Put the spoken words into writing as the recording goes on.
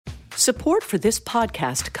Support for this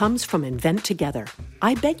podcast comes from Invent Together.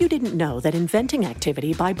 I bet you didn't know that inventing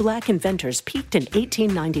activity by Black inventors peaked in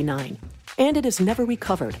 1899, and it has never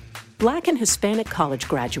recovered. Black and Hispanic college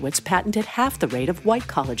graduates patented half the rate of white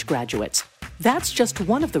college graduates. That's just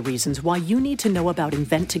one of the reasons why you need to know about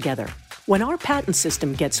Invent Together. When our patent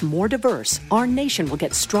system gets more diverse, our nation will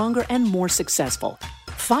get stronger and more successful.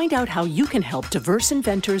 Find out how you can help diverse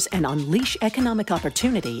inventors and unleash economic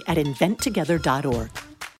opportunity at inventtogether.org.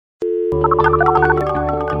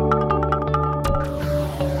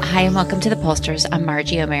 Hi, and welcome to The Pollsters. I'm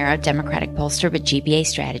Margie O'Mara, Democratic pollster with GBA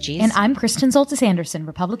Strategies. And I'm Kristen Zoltis Anderson,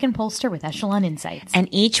 Republican pollster with Echelon Insights. And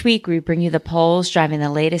each week we bring you the polls driving the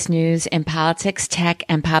latest news in politics, tech,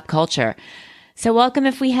 and pop culture. So welcome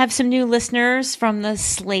if we have some new listeners from the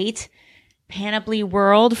Slate Panoply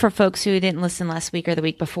world. For folks who didn't listen last week or the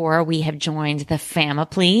week before, we have joined the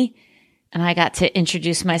Famaply. And I got to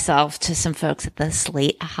introduce myself to some folks at the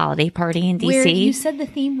Slate holiday party in D.C. Where you said the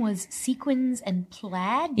theme was sequins and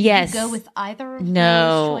plaid? Did yes. you go with either of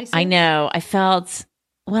those choices? I know. I felt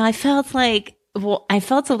a little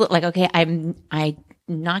like, okay, I'm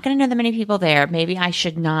not going to know that many people there. Maybe I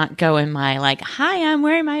should not go in my hi, I'm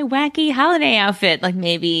wearing my wacky holiday outfit.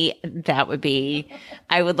 Maybe that would be,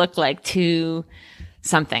 I would look like too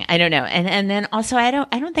something. I don't know. And then also I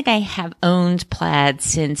don't think I have owned plaid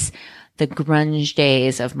since the grunge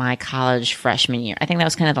days of my college freshman year. I think that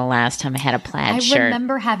was kind of the last time I had a plaid shirt. I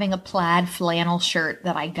remember having a plaid flannel shirt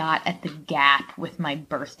that I got at the Gap with my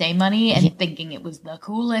birthday money and thinking it was the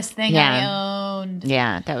coolest thing I owned.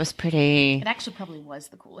 Yeah, that was pretty. It actually probably was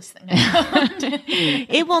the coolest thing I owned.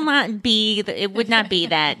 It would not be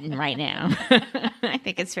that right now. I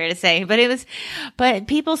think it's fair to say, but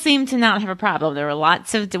people seem to not have a problem. There were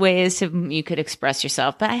lots of ways you could express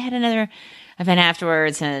yourself, but I had another event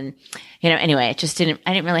afterwards, and anyway, I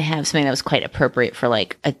didn't really have something that was quite appropriate for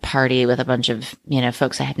a party with a bunch of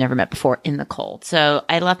folks I had never met before in the cold. So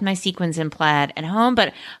I left my sequins and plaid at home,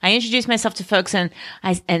 but I introduced myself to folks, and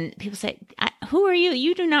people say, "Who are you?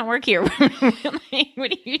 You do not work here."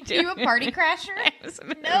 What do you do? Are you a party crasher? I'm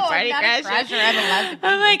not a crasher. I'm allowed to be.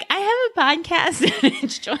 I'm like, I have a podcast and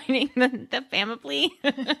it's joining the Famaply.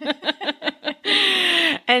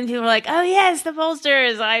 And people were like, "Oh yes, the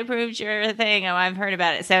pollsters. I approved your thing. Oh, I've heard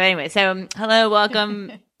about it." So anyway, hello,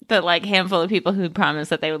 welcome. The handful of people who promised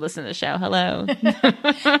that they would listen to the show. Hello.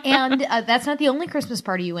 And that's not the only Christmas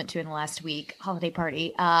party you went to in the last week, holiday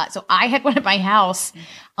party. So I had one at my house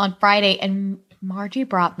on Friday, and Margie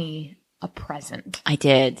brought me a present. I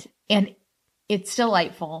did. And it's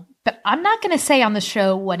delightful. But I'm not going to say on the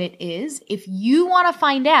show what it is. If you want to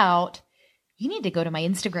find out, you need to go to my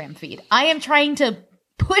Instagram feed. I am trying to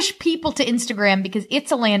push people to Instagram because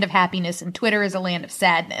it's a land of happiness and Twitter is a land of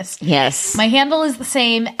sadness. Yes. My handle is the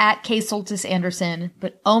same, at K Soltis Anderson,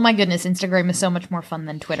 but oh my goodness, Instagram is so much more fun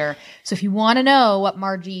than Twitter. So if you want to know what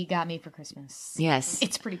Margie got me for Christmas, yes,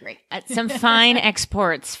 it's pretty great. Some fine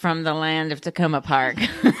exports from the land of Tacoma Park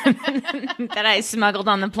that I smuggled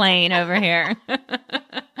on the plane over here.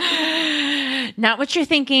 Not what you're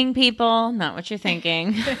thinking, people. Not what you're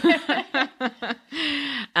thinking.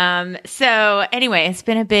 So anyway, it's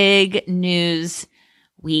been a big news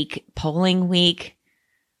week, polling week,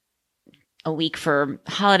 a week for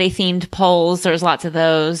holiday themed polls. There's lots of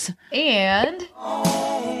those. And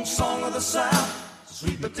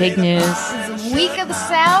big news. Week of the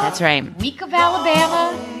South. That's right. Week of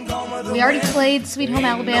Alabama. We already played Sweet Home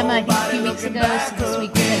Alabama, I think, a few weeks ago. So this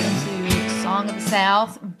week we're heading to Song of the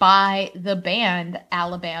South by the band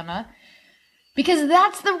Alabama. Because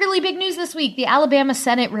that's the really big news this week. The Alabama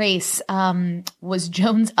Senate race, was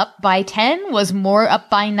Jones up by 10? Was Moore up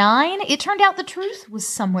by 9? It turned out the truth was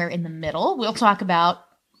somewhere in the middle. We'll talk about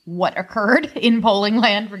what occurred in polling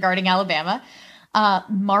land regarding Alabama.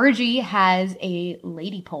 Margie has a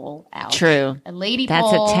lady poll out. True. A lady poll.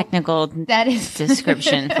 That's a technical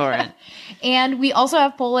description for it. And we also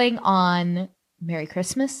have polling on Merry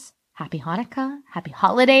Christmas, Happy Hanukkah, Happy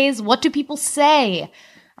Holidays. What do people say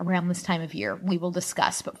around this time of year? We will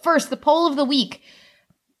discuss. But first, the poll of the week.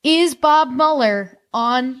 Is Bob Mueller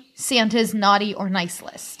on Santa's naughty or nice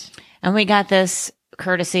list? And we got this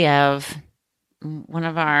courtesy of one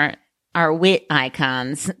of our wit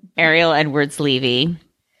icons, Ariel Edwards Levy.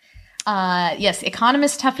 Yes,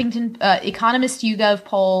 Economist YouGov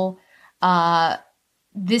poll.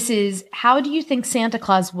 This is, how do you think Santa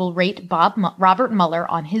Claus will rate Robert Mueller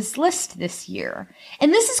on his list this year?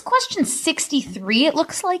 And this is question 63, it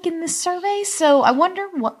looks like, in this survey. So I wonder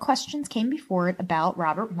what questions came before it about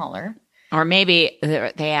Robert Mueller. Or maybe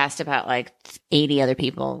they asked about like 80 other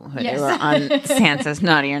people who Yes. were on Santa's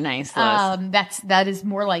naughty or nice list. That is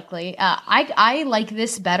more likely. I like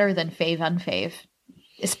this better than fave unfave.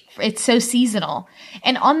 It's so seasonal.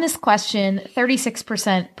 And on this question,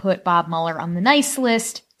 36% put Bob Mueller on the nice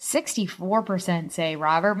list. 64% say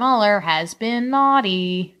Robert Mueller has been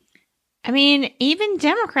naughty. I mean, even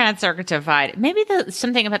Democrats are divided. Maybe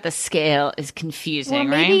something about the scale is confusing,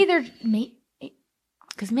 Well, maybe right?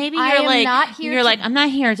 Because maybe I you're am like, not here you're to- like, I'm not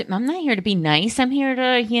here to be nice. I'm here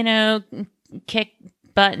to, kick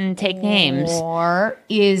butt and take names. Or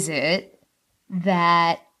is it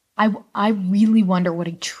that I really wonder what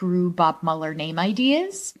a true Bob Mueller name ID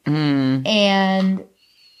is? And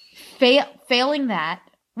failing that,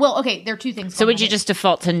 well, okay, there are two things. So going would you on just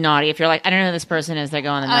default to naughty if you're like, I don't know who this person is, they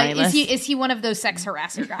go on the naughty here. list? Is he one of those sex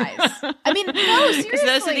harasser guys? I mean, no, seriously. Because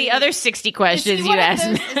those are the other 60 questions Is he you one of asked.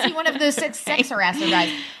 those- Is he one of those sex harasser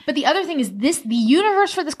guys? But the other thing is the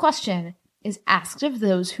universe for this question is asked of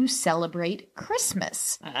those who celebrate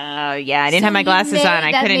Christmas. Oh, yeah. I didn't have my glasses on.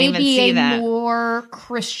 I couldn't even see that. More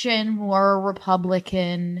Christian, more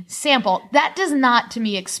Republican sample. That does not, to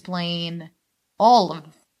me, explain all of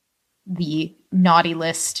the naughty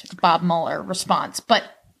list Bob Mueller response, but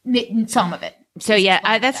some of it. So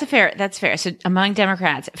yeah, that's fair. So among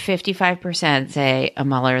Democrats, 55% say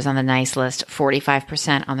Mueller is on the nice list,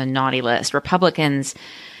 45% on the naughty list. Republicans,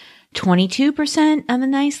 22% on the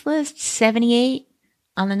nice list, 78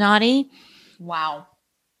 on the naughty. Wow.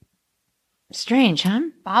 Strange, huh?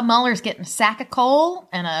 Bob Mueller's getting a sack of coal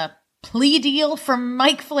and a plea deal from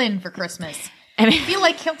Mike Flynn for Christmas. I mean, I feel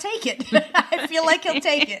like he'll take it. I feel like he'll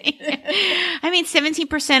take it. I mean,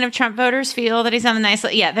 17% of Trump voters feel that he's on the nice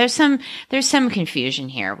list. Yeah, there's some confusion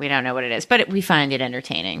here. We don't know what it is, but we find it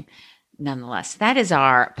entertaining. Nonetheless, that is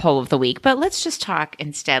our poll of the week. But let's just talk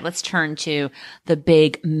instead. Let's turn to the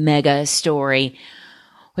big mega story,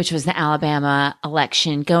 which was the Alabama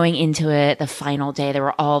election. Going into it, the final day, there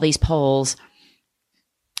were all these polls,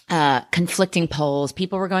 conflicting polls.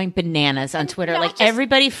 People were going bananas on Twitter. Like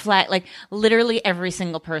everybody like literally every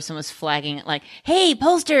single person was flagging it like, hey,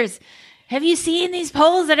 pollsters, have you seen these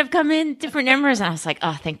polls that have come in different numbers? And I was like,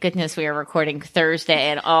 oh, thank goodness we are recording Thursday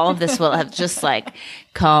and all of this will have just like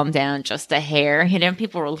calmed down just a hair.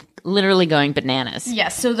 People were literally going bananas.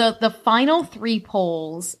 Yes. So the final three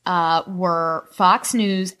polls were Fox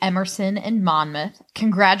News, Emerson, and Monmouth.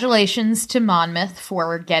 Congratulations to Monmouth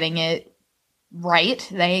for getting it right.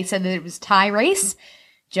 They said that it was tie race.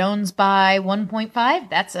 Jones by 1.5.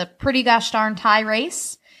 That's a pretty gosh darn tie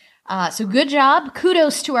race. So good job.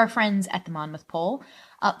 Kudos to our friends at the Monmouth poll.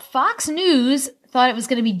 Fox News thought it was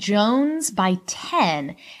going to be Jones by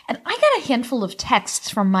 10. And I got a handful of texts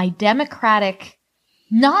from my Democratic,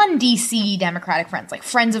 non-DC Democratic friends, like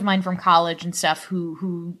friends of mine from college and stuff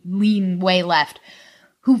who lean way left,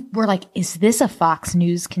 who were like, is this a Fox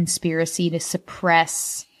News conspiracy to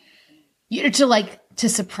suppress, to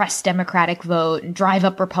suppress Democratic vote and drive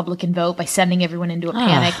up Republican vote by sending everyone into a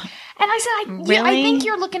panic? And I said, I think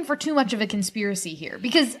you're looking for too much of a conspiracy here.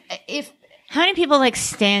 Because how many people like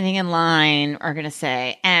standing in line are going to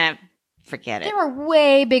say, forget it? There are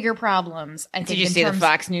way bigger problems, I think. Did you see the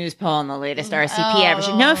Fox News poll and the latest RCP average?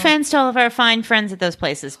 No offense to all of our fine friends at those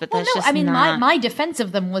places, but that's just not. My defense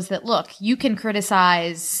of them was that, look, you can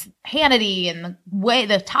criticize Hannity and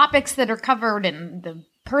the topics that are covered and the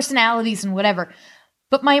personalities and whatever.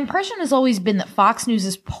 But my impression has always been that Fox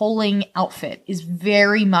News' polling outfit is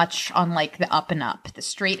very much on like the up and up, the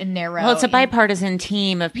straight and narrow. Well, it's a bipartisan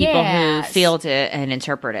team of people Yes. who field it and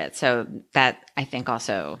interpret it. So that I think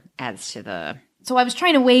also adds to the. So I was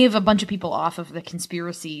trying to wave a bunch of people off of the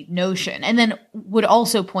conspiracy notion, and then would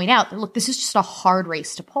also point out that, look, this is just a hard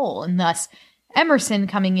race to poll. And thus Emerson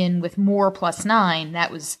coming in with more +9,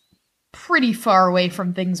 that was pretty far away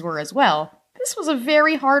from things were as well. This was a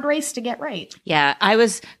very hard race to get right. Yeah, I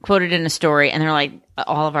was quoted in a story, and they're like,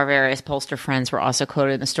 all of our various pollster friends were also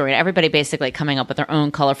quoted in the story. Everybody basically coming up with their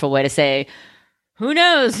own colorful way to say, who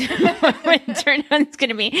knows what turnout's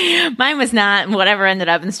going to be. Mine was not, whatever ended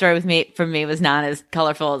up in the story for me was not as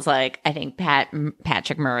colorful as like, I think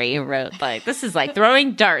Patrick Murray wrote like, this is like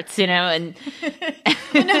throwing darts, and.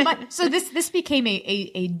 So this became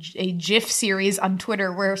a GIF series on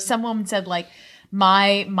Twitter where someone said like,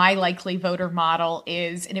 my likely voter model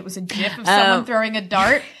is, and it was a GIF of someone throwing a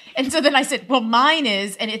dart, And so then I said, well, mine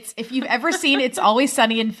is, and it's, if you've ever seen It's Always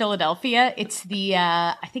Sunny in Philadelphia, it's the,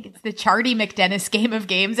 I think it's the Charlie McDennis Game of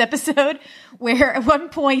Games episode, where at one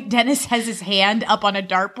point Dennis has his hand up on a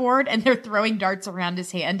dartboard and they're throwing darts around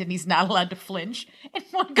his hand and he's not allowed to flinch. And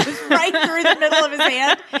one goes right through the middle of his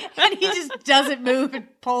hand and he just doesn't move and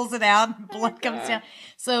pulls it out and blood comes down.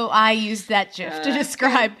 So I used that GIF to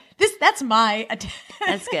describe this. That's my.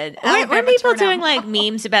 That's good. Were people doing like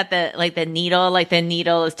memes about the needle? Like the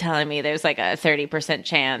needle is telling me there's like a 30%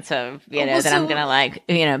 chance of, that I'm going to like,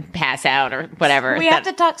 pass out or whatever. We have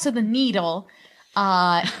to talk. So the needle,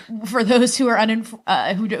 for those who are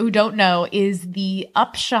who don't know, is the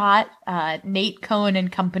Upshot, Nate Cohn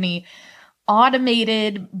and company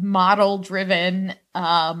automated model driven,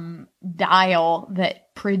 dial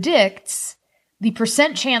that predicts the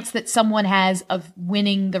percent chance that someone has of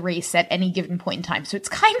winning the race at any given point in time. So it's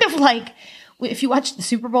kind of like if you watched the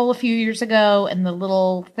Super Bowl a few years ago and the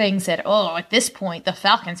little thing said, oh, at this point, the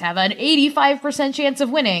Falcons have an 85% chance of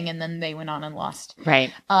winning. And then they went on and lost.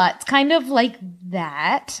 Right. It's kind of like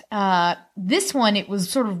that. This one, it was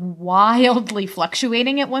sort of wildly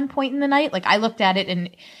fluctuating at one point in the night. Like I looked at it and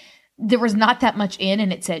there was not that much in,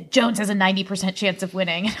 and it said Jones has a 90% chance of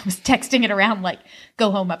winning. And I was texting it around like, go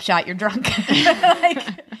home, Upshot, you're drunk. Like,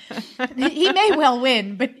 he may well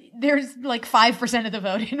win, but there's like 5% of the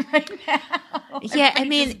vote in right now. Yeah, I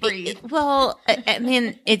mean,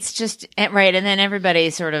 it's just, right. And then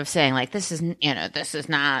everybody's sort of saying like, this is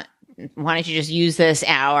not, why don't you just use this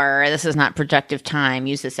hour? This is not productive time.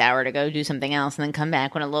 Use this hour to go do something else and then come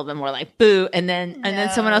back when a little bit more like boo. And then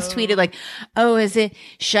someone else tweeted like, oh, is it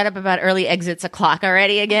shut up about early exits o'clock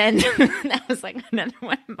already again? That was like another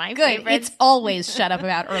one of my favorites. It's always shut up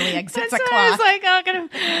about early exits o'clock. I was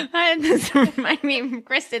like, this remind me of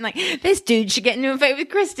Kristen. Like, this dude should get into a fight with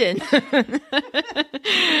Kristen.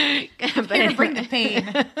 But bring the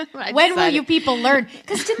pain. When will you people learn?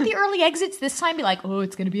 Because didn't the early exits this time be like, oh,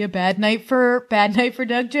 it's going to be a bad night for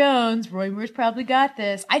Doug Jones. Roy Moore's probably got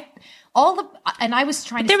this. I was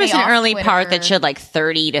trying to. There was an early Twitter. part that showed like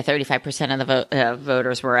 30 to 35% of the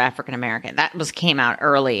voters were African American. That came out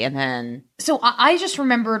early, and then. So I just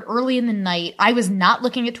remembered early in the night. I was not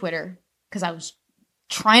looking at Twitter because I was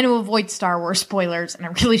trying to avoid Star Wars spoilers, and I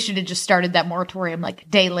really should have just started that moratorium like a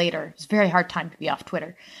day later. It was a very hard time to be off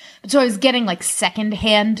Twitter. But so I was getting like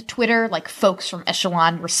secondhand Twitter, like folks from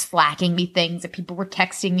Echelon were slacking me things and people were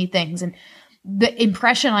texting me things. And the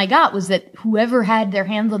impression I got was that whoever had their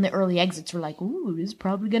hands on the early exits were like, ooh, there's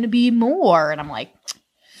probably going to be more. And I'm like,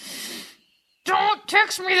 don't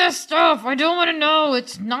text me this stuff. I don't want to know.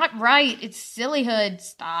 It's not right. It's sillyhood.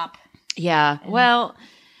 Stop. Yeah. Well,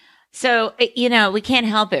 so, we can't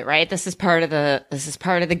help it, right? This is part of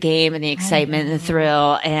the game and the excitement and the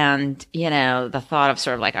thrill and, the thought of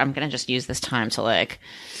sort of like, I'm going to just use this time to like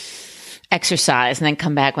exercise and then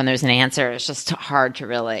come back when there's an answer. It's just hard to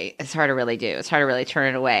really do. It's hard to really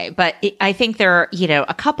turn it away. But I think there are,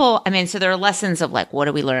 a couple, so there are lessons of like, what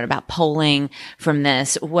do we learn about polling from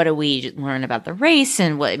this? What do we learn about the race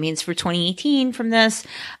and what it means for 2018 from this?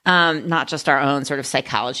 Not just our own sort of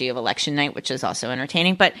psychology of election night, which is also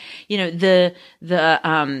entertaining, but,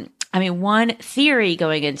 one theory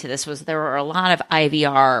going into this was there were a lot of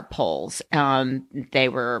IVR polls. They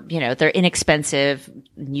were, they're inexpensive.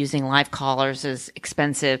 Using live callers is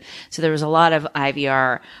expensive. So there was a lot of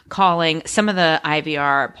IVR calling. Some of the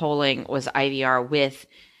IVR polling was IVR with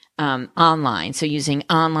online. So using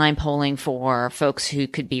online polling for folks who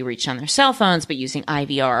could be reached on their cell phones, but using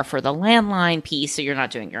IVR for the landline piece. So you're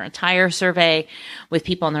not doing your entire survey with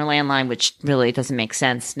people on their landline, which really doesn't make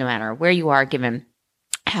sense no matter where you are, given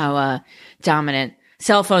how dominant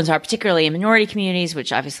cell phones are, particularly in minority communities,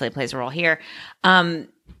 which obviously plays a role here.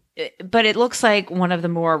 But it looks like one of the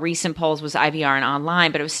more recent polls was IVR and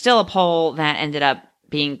online, but it was still a poll that ended up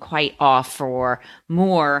being quite off for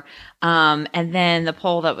more. And then the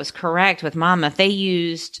poll that was correct with Monmouth, they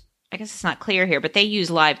used, I guess it's not clear here, but they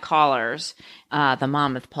used live callers. The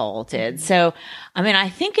Monmouth poll did. So,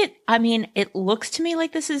 it looks to me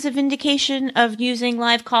like this is a vindication of using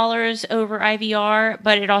live callers over IVR,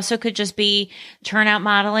 but it also could just be turnout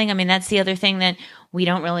modeling. That's the other thing that we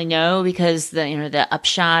don't really know because the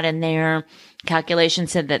Upshot and their calculation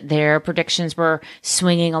said that their predictions were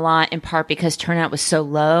swinging a lot in part because turnout was so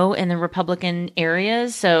low in the Republican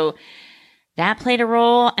areas. So that played a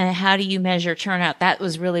role. And how do you measure turnout? That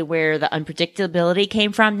was really where the unpredictability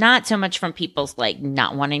came from. Not so much from people's like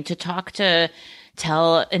not wanting to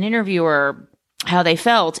tell an interviewer how they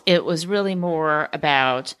felt. It was really more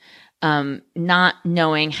about not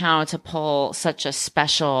knowing how to pull such a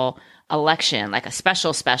special election, like a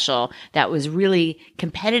special that was really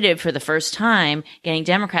competitive for the first time, getting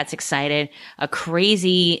Democrats excited, a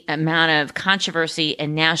crazy amount of controversy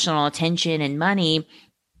and national attention and money,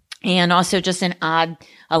 and also just an odd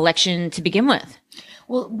election to begin with.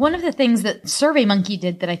 Well, one of the things that SurveyMonkey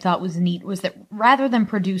did that I thought was neat was that rather than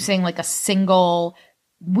producing like a single,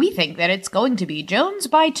 we think that it's going to be Jones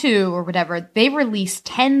by 2 or whatever, they released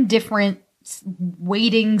 10 different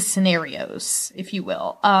weighting scenarios, if you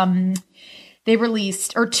will. They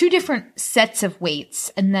released, or 2 different sets of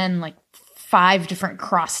weights, and then like 5 different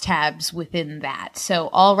crosstabs within that. So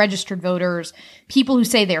all registered voters, people who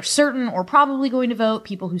say they're certain or probably going to vote,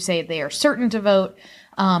 people who say they are certain to vote,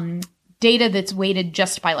 data that's weighted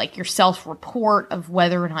just by like your self-report of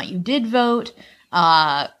whether or not you did vote,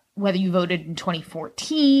 whether you voted in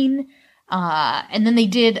 2014. And then they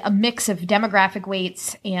did a mix of demographic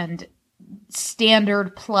weights and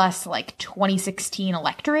standard plus like 2016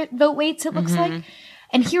 electorate vote weights, it looks like.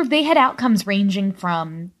 And here they had outcomes ranging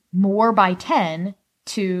from Moore by 10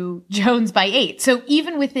 to Jones by 8. So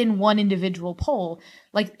even within one individual poll,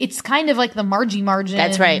 like it's kind of like the Margie margin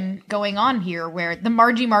That's right. going on here, where the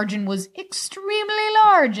Margie margin was extremely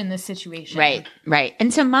large in this situation. Right.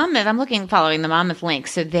 And so Monmouth, following the Monmouth link.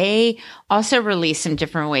 So they also released some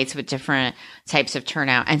different weights with different types of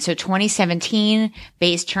turnout. And so 2017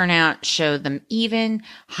 base turnout showed them even.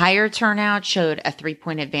 Higher turnout showed a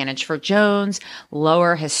 3-point advantage for Jones.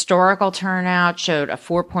 Lower historical turnout showed a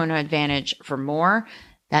 4-point advantage for Moore.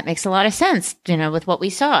 That makes a lot of sense, with what we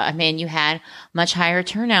saw. I mean, you had much higher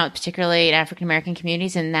turnout, particularly in African-American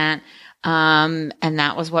communities, and that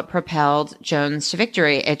was what propelled Jones to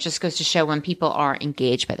victory. It just goes to show when people are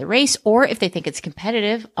engaged by the race, or if they think it's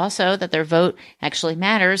competitive, also that their vote actually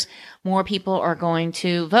matters, more people are going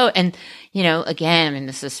to vote. And, again, I mean,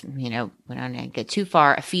 this is, we don't get too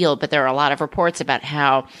far afield, but there are a lot of reports about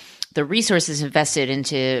how the resources invested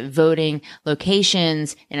into voting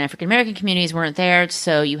locations in African-American communities weren't there.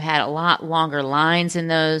 So you had a lot longer lines in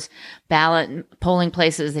those ballot polling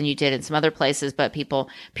places than you did in some other places, but people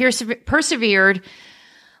persevered,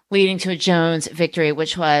 leading to a Jones victory,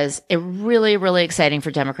 which was really, really exciting for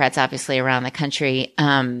Democrats, obviously, around the country.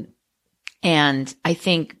 And I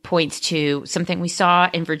think points to something we saw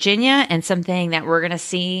in Virginia and something that we're going to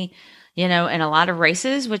see, in a lot of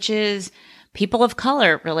races, which is people of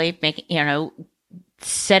color really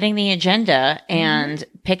setting the agenda and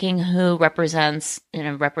picking who represents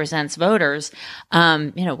voters,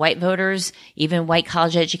 white voters, even white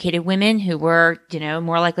college educated women who were,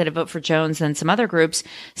 more likely to vote for Jones than some other groups,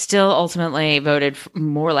 still ultimately voted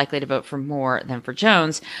more likely to vote for Moore than for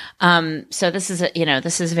Jones. So this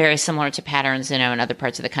is very similar to patterns, in other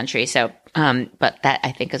parts of the country. So, but that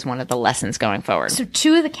I think is one of the lessons going forward. So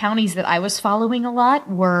 2 of the counties that I was following a lot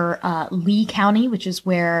were Lee County, which is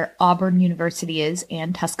where Auburn University is,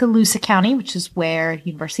 and Tuscaloosa County, which is where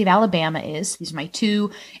University of Alabama is. These are my 2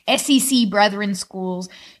 SEC brethren schools,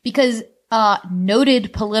 because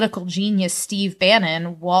noted political genius Steve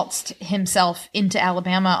Bannon waltzed himself into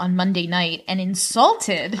Alabama on Monday night and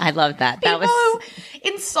insulted. I love that. That was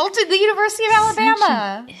insulted the University of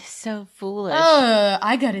Alabama. So foolish.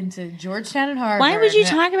 I got into Georgetown and Harvard. Why would you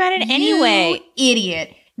talk about it anyway? You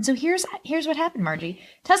idiot. And so here's what happened, Margie.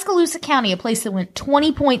 Tuscaloosa County, a place that went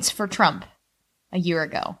 20 points for Trump a year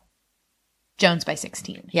ago. Jones by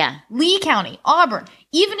 16. Yeah. Lee County, Auburn.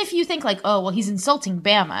 Even if you think like, oh, well, he's insulting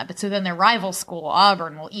Bama, but so then their rival school,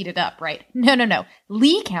 Auburn, will eat it up, right? No.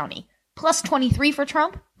 Lee County, plus 23 for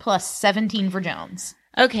Trump, plus 17 for Jones.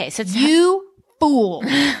 Okay, so you fool.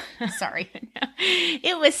 Sorry.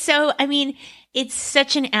 It was so, it's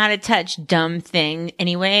such an out of touch, dumb thing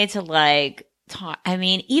anyway to like talk.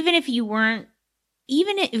 Even if you weren't,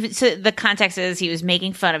 so the context is he was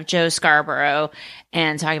making fun of Joe Scarborough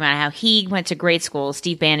and talking about how he went to great schools,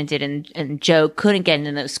 Steve Bannon did, and Joe couldn't get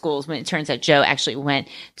into those schools when it turns out Joe actually went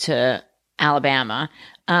to Alabama.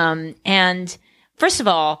 And first of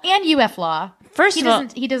all, and UF Law.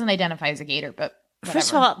 He doesn't identify as a Gator, but whatever.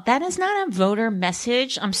 First of all, that is not a voter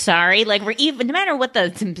message. I'm sorry. Like no matter what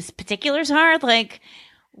the particulars are, like.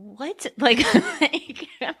 What? Like,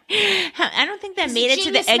 I don't think that made it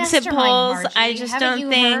to the exit polls. Margie. I just Haven't don't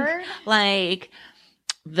think heard? Like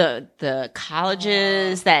the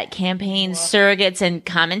colleges that campaign surrogates and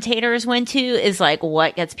commentators went to is like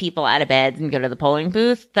what gets people out of bed and go to the polling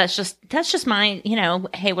booth. That's just my,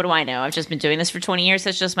 hey, what do I know? I've just been doing this for 20 years.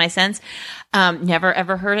 That's just my sense. Never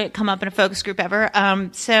ever heard it come up in a focus group ever.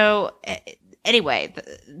 So anyway,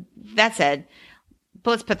 that said, but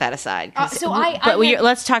let's put that aside.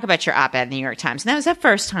 Let's talk about your op-ed in the New York Times. And that was the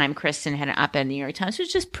first time Kristen had an op-ed in the New York Times,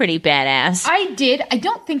 which is pretty badass. I did. I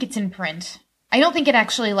don't think it's in print. I don't think it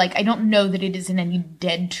actually, like, I don't know that it is in any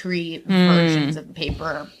dead tree versions of the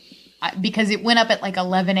paper because it went up at like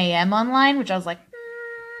 11 a.m. online, which I was like,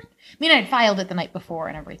 I mean, I'd filed it the night before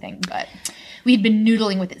and everything, but we'd been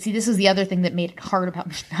noodling with it. See, this was the other thing that made it hard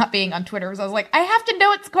about not being on Twitter was I was like, I have to know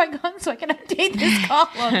what's going on so I can update this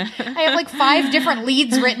column. I have like 5 different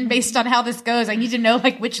leads written based on how this goes. I need to know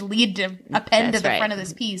like which lead to append to the front of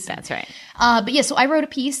this piece. That's right. But yeah, so I wrote a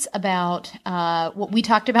piece about what we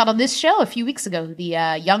talked about on this show a few weeks ago,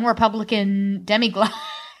 the young Republican demiglass.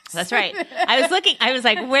 That's right. I was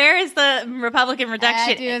like, where is the Republican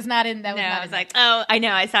reduction? It was not in. That was no, not I was in like, oh, I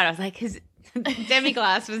know. I saw it. I was like, his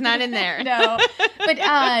demiglass was not in there. No, but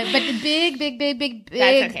big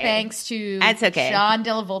thanks to John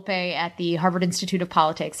Della Volpe at the Harvard Institute of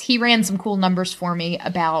Politics. He ran some cool numbers for me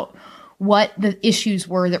about what the issues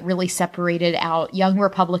were that really separated out young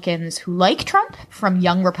Republicans who like Trump from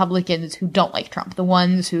young Republicans who don't like Trump. The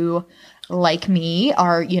ones who, like me,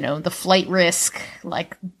 are, the flight risk,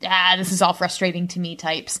 like, this is all frustrating to me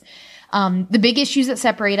types. The big issues that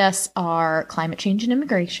separate us are climate change and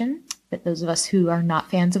immigration. But those of us who are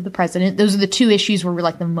not fans of the president, those are the 2 issues where we're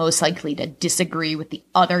like the most likely to disagree with the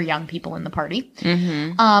other young people in the party.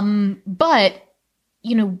 But,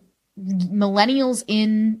 millennials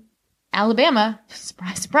in Alabama,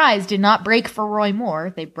 surprise, surprise, did not break for Roy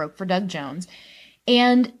Moore. They broke for Doug Jones.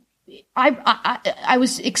 And I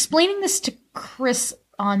was explaining this to Chris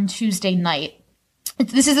on Tuesday night.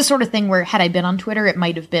 This is the sort of thing where had I been on Twitter, it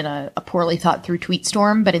might have been a poorly thought through tweet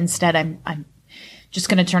storm, but instead I'm just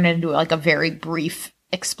going to turn it into like a very brief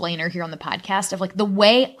explainer here on the podcast of like the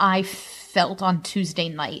way I felt on Tuesday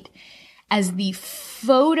night as the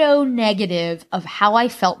photo negative of how I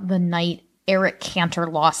felt the night Eric Cantor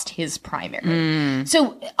lost his primary.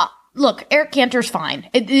 So look, Eric Cantor's fine.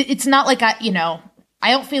 It's not like I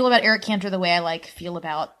don't feel about Eric Cantor the way I feel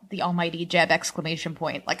about the almighty Jeb !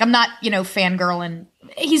 Like I'm not, fangirling.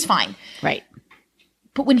 He's fine. Right.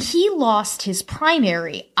 But when he lost his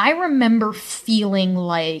primary, I remember feeling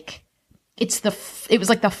like it was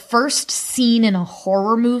like the first scene in a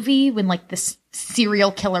horror movie when like this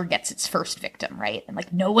serial killer gets its first victim, right? And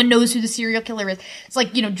like no one knows who the serial killer is. It's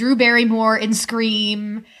like, Drew Barrymore in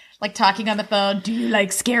Scream, like talking on the phone, do you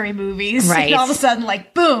like scary movies? Right. And all of a sudden,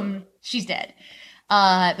 like, boom, she's dead.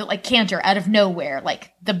 But like Cantor out of nowhere,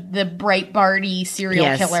 like the Breitbarty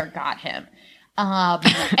serial killer got him.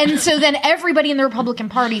 And so then everybody in the Republican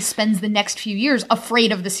Party spends the next few years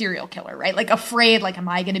afraid of the serial killer, right? Like afraid, like, am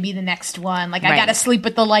I going to be the next one? Like I got to sleep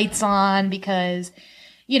with the lights on because,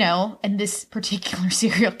 and this particular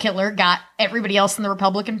serial killer got everybody else in the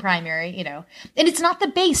Republican primary, and it's not the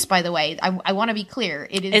base, by the way. I want to be clear.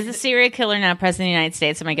 It is the serial killer now president of the United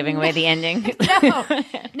States? Am I giving away the ending?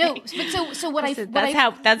 No. But so what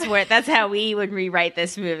that's how we would rewrite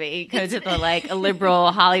this movie. Go to the a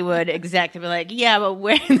liberal Hollywood exec to be like, yeah, but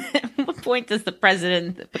what point does the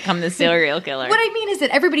president become the serial killer? What I mean is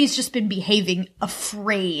that everybody's just been behaving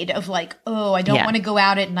afraid of like, oh, I don't want to go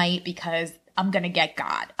out at night because I'm going to get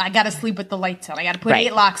got. I got to sleep with the lights on. I got to put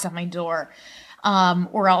 8 locks on my door,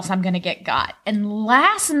 or else I'm going to get got. And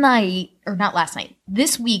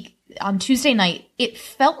this week on Tuesday night, it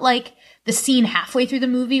felt like the scene halfway through the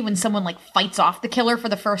movie when someone like fights off the killer for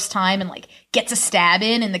the first time and like gets a stab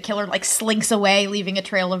in and the killer like slinks away, leaving a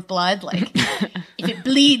trail of blood. Like, if it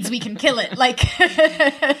bleeds, we can kill it. Like,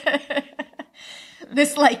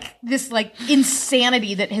 this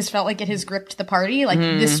insanity that has felt like it has gripped the party. Like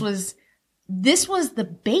this was the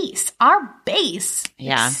base, our base.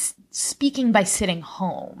 Yeah. Speaking by sitting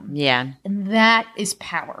home. Yeah. And that is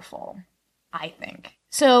powerful, I think.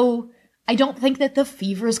 So I don't think that the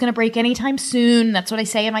fever is going to break anytime soon. That's what I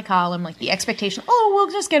say in my column. Like the expectation,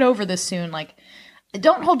 we'll just get over this soon. Like,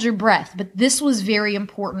 don't hold your breath. But this was very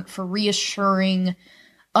important for reassuring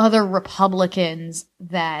other Republicans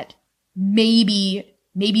that maybe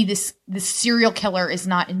this serial killer is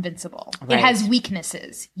not invincible. Right. It has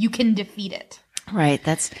weaknesses. You can defeat it. Right.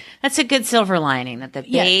 That's a good silver lining that the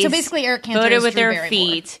base so basically Eric Cantor voted with their Barrymore.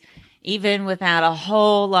 feet, even without a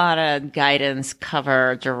whole lot of guidance,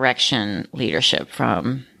 cover, direction, leadership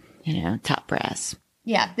from, top brass.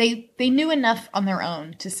 Yeah, they knew enough on their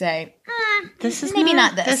own to say, this is maybe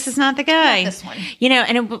not this. This is not the guy. Not this one.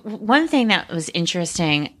 One thing that was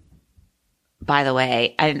interesting, by the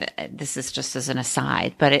way, this is just as an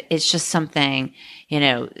aside, but it's just something,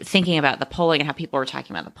 thinking about the polling and how people were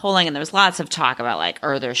talking about the polling. And there was lots of talk about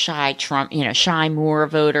are there shy Trump, shy Moore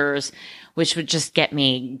voters, which would just get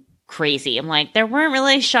me crazy. I'm like, there weren't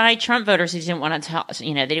really shy Trump voters who didn't want to talk,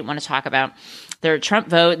 they didn't want to talk about their Trump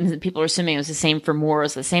vote, and people were assuming it was the same for Moore, it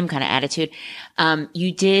was the same kind of attitude.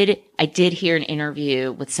 I did hear an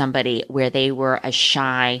interview with somebody where they were a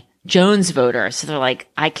shy Jones voter. So they're like,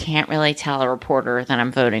 I can't really tell a reporter that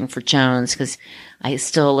I'm voting for Jones because I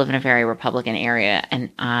still live in a very Republican area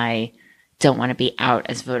and I don't want to be out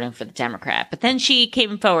as voting for the Democrat. But then she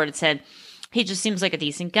came forward and said, he just seems like a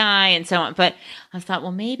decent guy and so on. But I thought,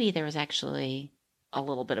 well, maybe there was actually a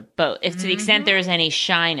little bit of both. If to the extent there was any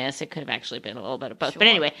shyness, it could have actually been a little bit of both. Sure. But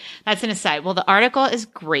anyway, that's an aside. Well, the article is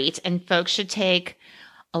great and folks should take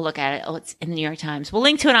a look at it. Oh, it's in the New York Times. We'll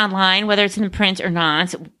link to it online, whether it's in the print or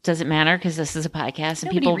not. It doesn't matter because this is a podcast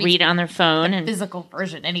and people read it on their phone. And physical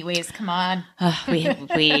version anyways. Come on.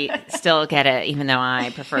 We still get it, even though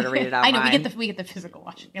I prefer to read it online. I know. We get the physical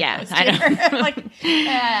watching. Yeah, I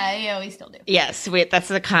know. We still do. Yes. That's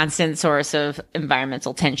a constant source of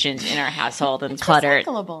environmental tension in our household and it's clutter.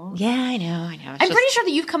 Recyclable. Yeah, I know. I'm pretty sure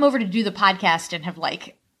that you've come over to do the podcast and have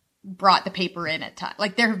like brought the paper in at times.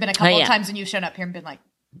 Like there have been a couple of times when you've shown up here and been like,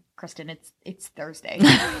 Kristen, it's Thursday. You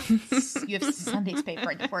have Sunday's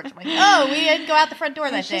paper on your porch. I'm like, oh, we didn't go out the front door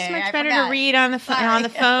that day. It's just much better to read on the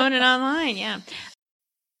phone and online. Yeah.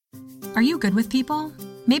 Are you good with people?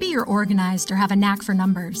 Maybe you're organized or have a knack for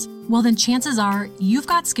numbers. Well, then chances are you've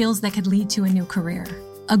got skills that could lead to a new career.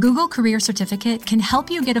 A Google Career Certificate can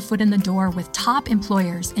help you get a foot in the door with top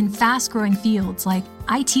employers in fast-growing fields like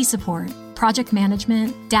IT support, project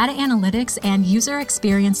management, data analytics, and user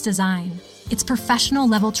experience design. It's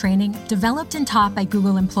professional-level training developed and taught by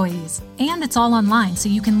Google employees. And it's all online, so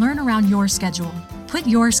you can learn around your schedule. Put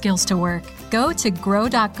your skills to work. Go to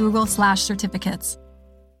grow.google/certificates.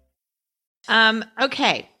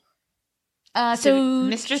 Okay. So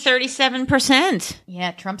Mr. 37%.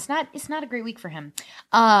 Yeah, it's not a great week for him.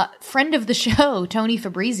 Friend of the show, Tony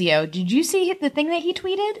Fabrizio. Did you see the thing that he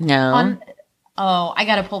tweeted? No. I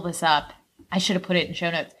got to pull this up. I should have put it in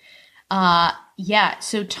show notes. Yeah,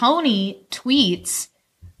 so Tony tweets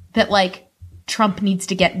that, like, Trump needs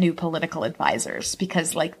to get new political advisors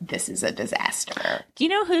because, like, this is a disaster. Do you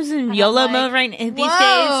know who's in YOLO mode right these days?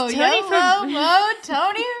 YOLO mode,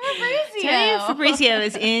 Tony Fabrizio. Tony Fabrizio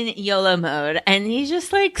is in YOLO mode, and he's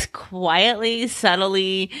just, like, quietly,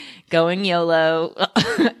 subtly going YOLO.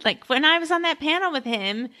 Like, when I was on that panel with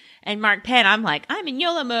him and Mark Penn, I'm like, I'm in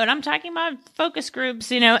YOLO mode. I'm talking about focus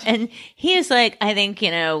groups, and he is like, I think,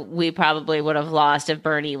 we probably would have lost if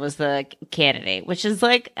Bernie was the candidate, which is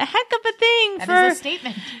like a heck of a thing that is a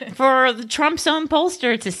statement for Trump's own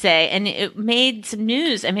pollster to say. And it made some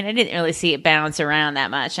news. I mean, I didn't really see it bounce around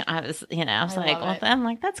that much. I was, I'm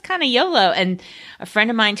like, that's kind of YOLO. And a friend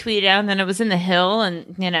of mine tweeted out, and then it was in the Hill,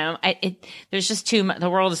 and, there's just too much. The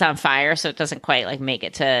world is on fire, so it doesn't quite like make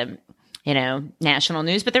it to national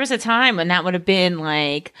news. But there was a time when that would have been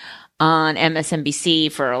like on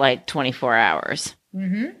MSNBC for like 24 hours.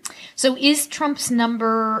 Mm-hmm. So is Trump's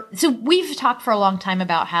number, so we've talked for a long time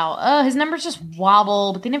about how his numbers just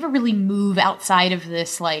wobble, but they never really move outside of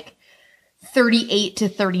this like 38 to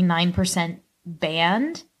 39%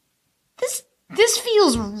 band. This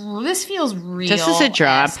feels real. This is a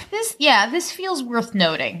drop. This feels worth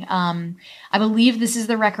noting. I believe this is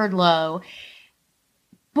the record low.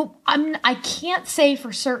 But I can't say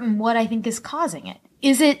for certain what I think is causing it.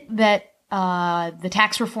 Is it that the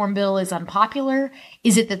tax reform bill is unpopular?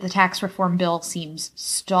 Is it that the tax reform bill seems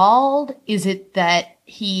stalled? Is it that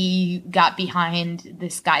he got behind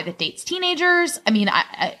this guy that dates teenagers? I mean,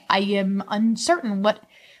 I am uncertain what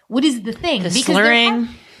is the thing. The slurring.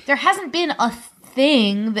 There hasn't been a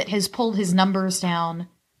thing that has pulled his numbers down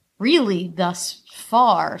really thus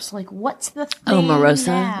far. So, like, what's the thing Omarosa?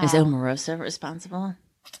 now? Is Omarosa responsible?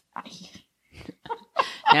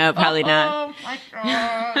 No, probably not. Oh my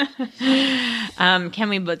god! Can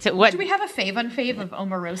we? What do we have a fave of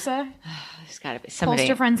Omarosa? There's got to be somebody.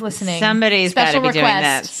 Pollster friends listening. Somebody's got to be doing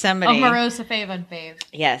that. Somebody. Omarosa fave.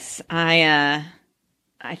 Yes, I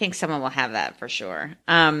think someone will have that for sure.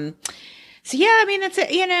 So yeah, I mean, look,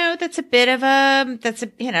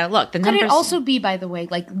 the numbers. Could it also be, by the way,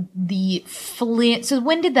 like the Flynn? So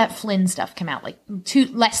when did that Flynn stuff come out? Like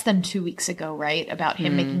less than 2 weeks ago, right? About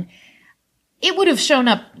him making. It would have shown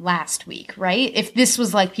up last week, right? If this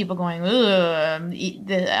was like people going,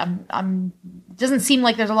 doesn't seem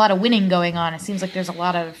like there's a lot of winning going on. It seems like there's a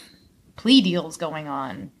lot of plea deals going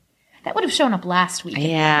on. That would have shown up last week.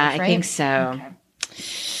 Yeah, numbers, right? I think so. Okay.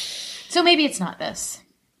 So maybe it's not this.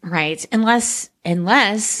 Right. Unless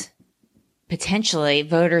potentially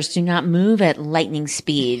voters do not move at lightning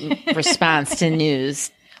speed response to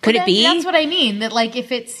news. Could it be? That's what I mean. That like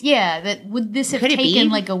if it's that would this have Could it be? taken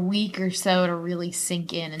like a week or so to really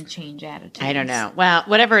sink in and change attitudes? I don't know. Well,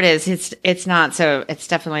 whatever it is, it's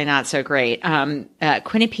definitely not so great.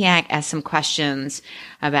 Quinnipiac asked some questions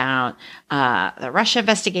about the Russia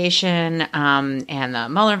investigation and the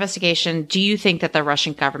Mueller investigation. Do you think that the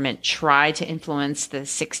Russian government tried to influence the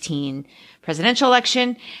 2016 presidential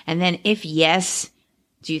election? And then if yes,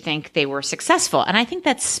 do you think they were successful? And I think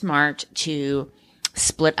that's smart to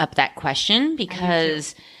split up that question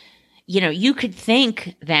because, you could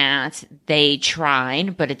think that they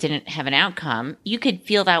tried, but it didn't have an outcome. You could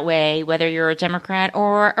feel that way whether you're a Democrat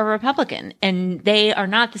or a Republican, and they are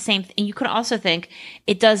not the same. And you could also think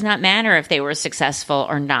it does not matter if they were successful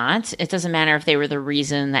or not. It doesn't matter if they were the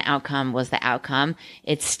reason the outcome was the outcome.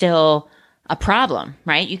 It's still a problem,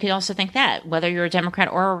 right? You could also think that whether you're a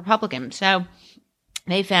Democrat or a Republican. So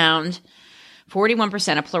they found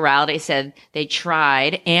 41% of plurality said they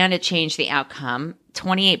tried and it changed the outcome.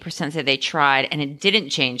 28% said they tried and it didn't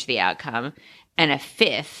change the outcome. And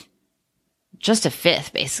just a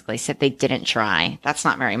fifth basically said they didn't try. That's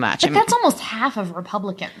not very much. But that's almost half of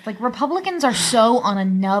Republicans. Like Republicans are so on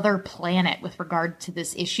another planet with regard to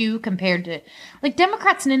this issue compared to like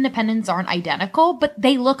Democrats and independents aren't identical, but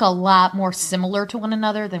they look a lot more similar to one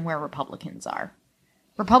another than where Republicans are.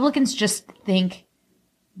 Republicans just think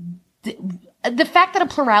the fact that a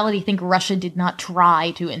plurality think Russia did not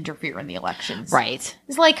try to interfere in the elections. Right.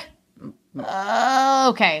 It's like,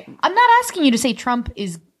 okay. I'm not asking you to say Trump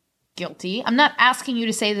is guilty. I'm not asking you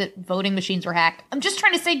to say that voting machines were hacked. I'm just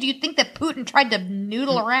trying to say, do you think that Putin tried to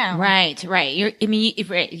noodle around? Right.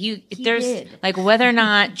 There's did. like whether or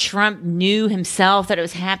not Trump knew himself that it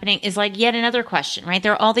was happening is like yet another question, right?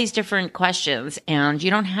 There are all these different questions and you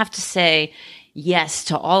don't have to say yes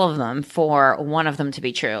to all of them for one of them to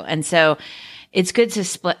be true. And so it's good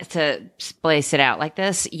to splice it out like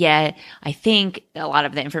this. Yeah, I think a lot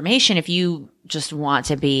of the information, if you just want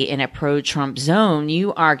to be in a pro-Trump zone,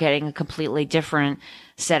 you are getting a completely different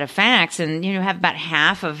set of facts. And you have about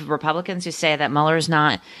half of Republicans who say that Mueller is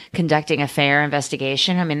not conducting a fair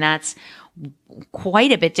investigation. I mean, that's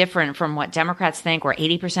quite a bit different from what Democrats think, where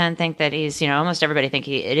 80% think that he's, almost everybody think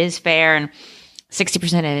it is fair. And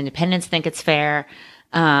 60% of independents think it's fair.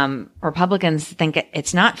 Republicans think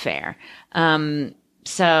it's not fair.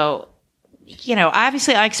 So,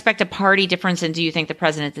 obviously I expect a party difference in do you think the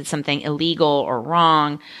president did something illegal or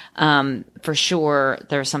wrong? For sure,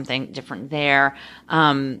 there's something different there.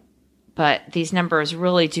 But these numbers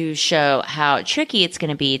really do show how tricky it's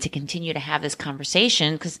going to be to continue to have this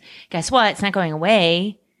conversation because guess what? It's not going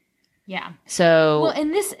away. Yeah. So well,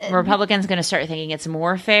 and this Republicans going to start thinking it's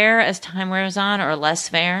more fair as time wears on or less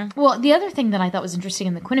fair? Well, the other thing that I thought was interesting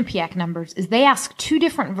in the Quinnipiac numbers is they ask two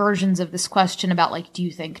different versions of this question about like, do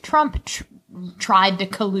you think Trump tried to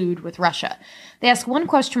collude with Russia? They ask one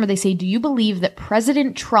question where they say, do you believe that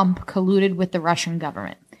President Trump colluded with the Russian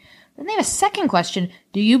government? Then they have a second question.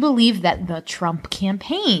 Do you believe that the Trump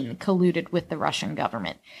campaign colluded with the Russian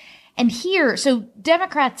government? And here, so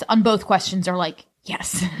Democrats on both questions are like,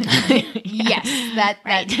 yes. Yes. That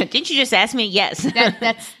right. Didn't you just ask me? Yes.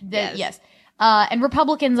 Yes. And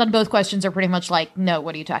Republicans on both questions are pretty much like, no,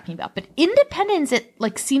 what are you talking about? But independents, it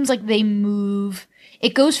like seems like they move.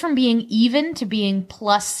 It goes from being even to being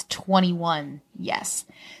plus 21. Yes.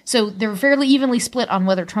 So they're fairly evenly split on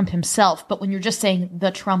whether Trump himself, but when you're just saying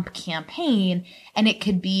the Trump campaign, and it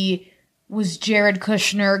could be, was Jared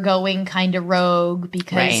Kushner going kind of rogue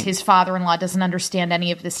because his father-in-law doesn't understand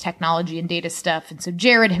any of this technology and data stuff. And so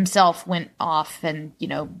Jared himself went off and,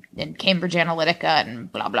 in Cambridge Analytica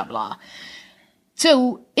and blah, blah, blah.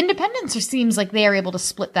 So independents seems like they are able to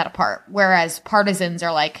split that apart, whereas partisans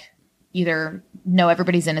are like either no,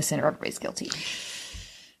 everybody's innocent or everybody's guilty.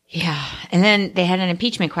 Yeah. And then they had an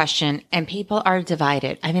impeachment question and people are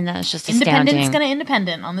divided. I mean, that's just astounding. Independent's going to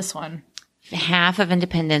independent on this one. Half of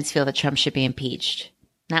independents feel that Trump should be impeached.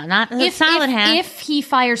 Not a solid half. If he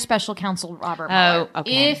fires special counsel Robert Mueller. Oh,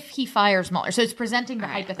 okay. If he fires Mueller. So it's presenting the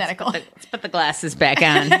hypothetical. Let's put the glasses back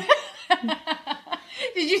on.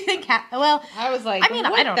 Did you think, well, I was like,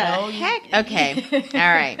 I don't know. Heck? Okay. All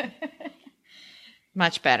right.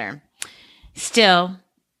 Much better. Still,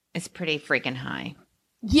 it's pretty freaking high.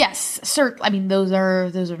 Yes, sir. I mean, those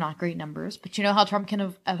are not great numbers, but you know how Trump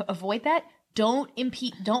can avoid that? Don't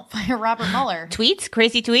fire Robert Mueller. Tweets?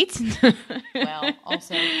 Crazy tweets? Well,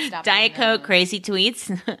 also stop. Diet Coke, crazy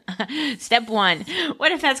tweets. Step 1.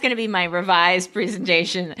 What if that's going to be my revised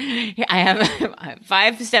presentation? Here, I have a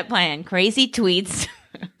 5-step plan. Crazy tweets.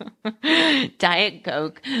 Diet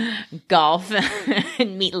Coke, golf,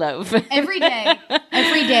 and meatloaf. Every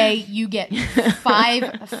day you get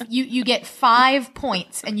you get 5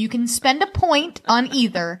 points, and you can spend a point on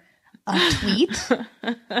either a tweet,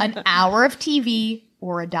 an hour of TV,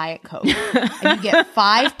 or a Diet Coke. And you get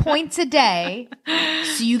 5 points a day.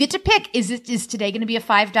 So you get to pick, is today going to be a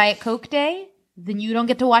 5 Diet Coke day? Then you don't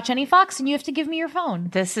get to watch any Fox, and you have to give me your phone.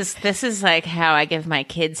 This is like how I give my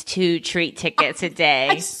kids 2 treat tickets a day.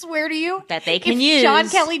 I swear to you that they can use. If John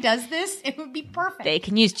Kelly does this, it would be perfect. They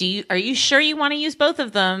can use. Are you sure you want to use both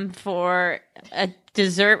of them for a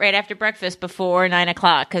dessert right after breakfast before 9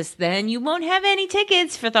 o'clock? Because then you won't have any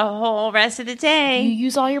tickets for the whole rest of the day. You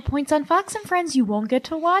use all your points on Fox and Friends, you won't get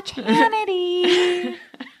to watch Hannity.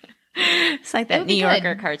 It's like that New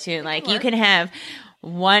Yorker cartoon. Like, you can have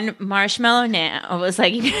 1 marshmallow now. It was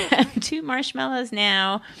like, you can have 2 marshmallows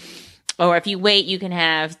now. Or if you wait, you can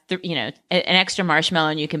have, an extra marshmallow,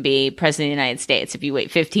 and you can be president of the United States if you wait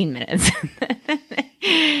 15 minutes.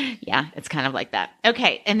 Yeah, it's kind of like that.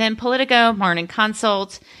 Okay. And then Politico, Morning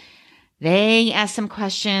Consult, they asked some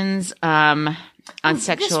questions on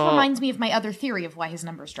sexual. This reminds me of my other theory of why his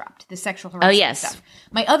numbers dropped, the sexual harassment stuff.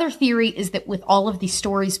 My other theory is that with all of these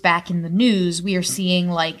stories back in the news, we are seeing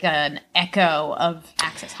like an echo of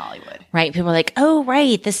Access Hollywood. Right. People are like, oh,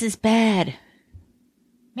 right, this is bad.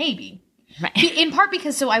 Maybe. Right. In part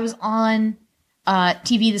because, I was on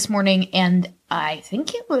TV this morning, and I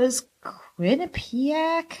think it was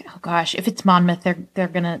Quinnipiac. Oh gosh, if it's Monmouth, they're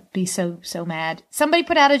gonna be so mad. Somebody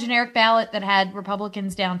put out a generic ballot that had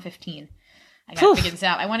Republicans down 15. I gotta figure this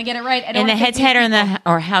out. I want to get it right. And the head or the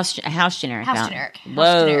house generic. House ballot. generic.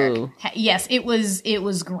 Whoa. Generic. Yes, it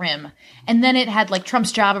was grim. And then it had like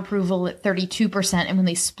Trump's job approval at 32%, and when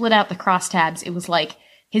they split out the crosstabs, it was like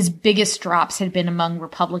his biggest drops had been among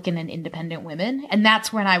Republican and independent women, and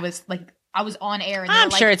that's when I was on air. And I'm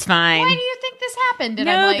sure it's fine. Why do you think this happened? And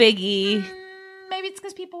no I'm like, biggie. Maybe it's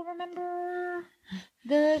because people remember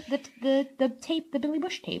the tape, the Billy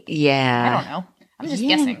Bush tape. Yeah. I don't know. I'm just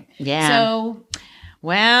guessing. Yeah. So,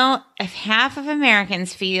 well, if half of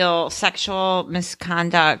Americans feel sexual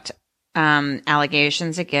misconduct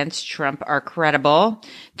allegations against Trump are credible,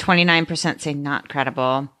 29% say not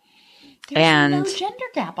credible. There's no gender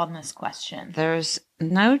gap on this question. There's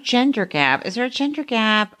no gender gap. Is there a gender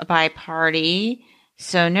gap by party?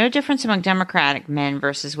 So no difference among Democratic men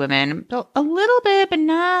versus women. A little bit, but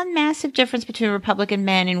not a massive difference between Republican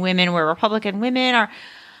men and women, where Republican women are,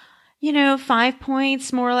 5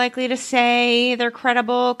 points more likely to say they're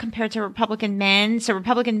credible compared to Republican men. So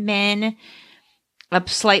Republican men, a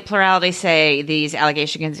slight plurality say these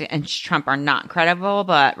allegations against Trump are not credible,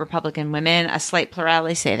 but Republican women, a slight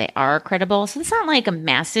plurality say they are credible. So it's not like a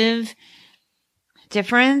massive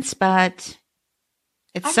difference, but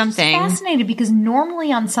it's something. I'm just fascinated because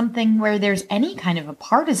normally on something where there's any kind of a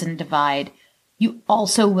partisan divide, you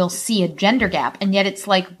also will see a gender gap. And yet it's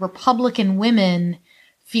like Republican women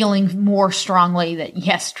feeling more strongly that,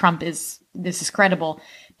 yes, this is credible,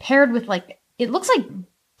 paired with it looks like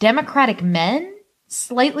Democratic men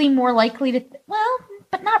slightly more likely to,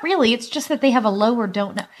 but not really. It's just that they have a lower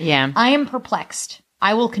don't know. Yeah. I am perplexed.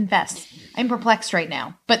 I will confess. I'm perplexed right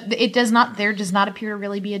now. But there does not appear to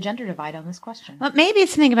really be a gender divide on this question. Well, maybe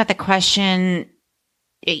it's something about the question,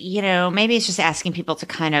 maybe it's just asking people to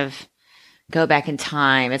kind of go back in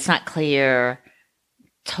time. It's not clear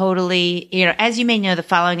totally. As you may know, the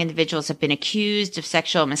following individuals have been accused of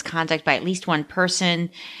sexual misconduct by at least one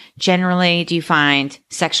person. Generally, do you find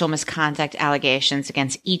sexual misconduct allegations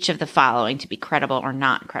against each of the following to be credible or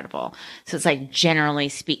not credible? So it's like generally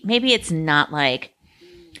speak. Maybe it's not like,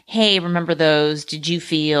 hey, remember those? Do you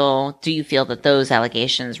feel that those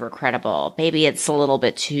allegations were credible? Maybe it's a little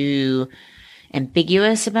bit too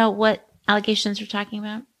ambiguous about what allegations we're talking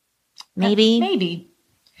about. Maybe.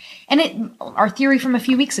 And our theory from a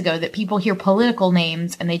few weeks ago that people hear political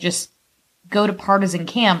names and they just go to partisan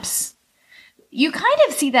camps, you kind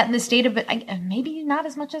of see that in this data, but maybe not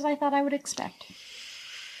as much as I thought I would expect.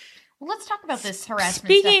 Well, let's talk about this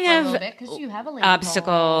harassment stuff for a little bit, because you have a lady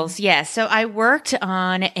obstacles. poll. Yes. So I worked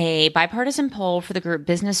on a bipartisan poll for the group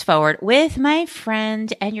Business Forward with my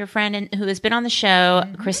friend and your friend who has been on the show,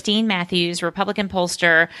 Christine Matthews, Republican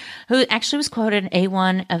pollster, who actually was quoted in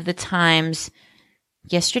A1 of the Times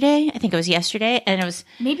yesterday. I think it was yesterday. And it was...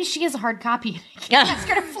 Maybe she has a hard copy. Ask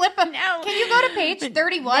her to flip them. No. Can you go to page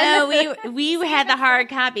 31? No, we had the hard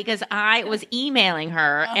copy because I was emailing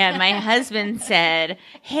her and my husband said,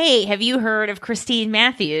 hey, have you heard of Christine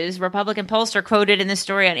Matthews, Republican pollster, quoted in this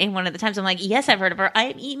story on A1 of the Times? I'm like, yes, I've heard of her. I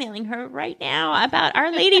am emailing her right now about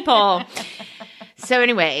our lady poll. So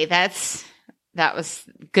anyway, that was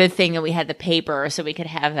good thing that we had the paper so we could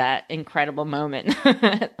have that incredible moment,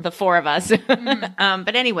 the four of us.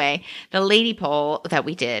 But anyway, the lady poll that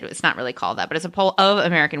we did, it's not really called that, but it's a poll of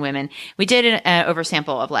American women. We did an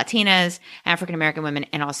oversample of Latinas, African American women,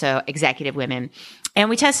 and also executive women. And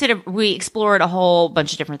we explored a whole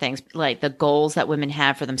bunch of different things, like the goals that women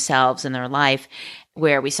have for themselves in their life,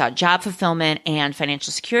 where we saw job fulfillment and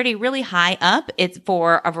financial security really high up. It's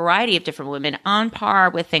for a variety of different women, on par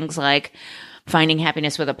with things like finding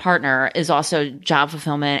happiness with a partner is also job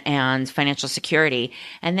fulfillment and financial security.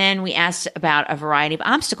 And then we asked about a variety of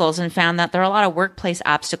obstacles and found that there are a lot of workplace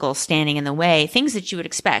obstacles standing in the way, things that you would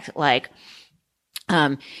expect, like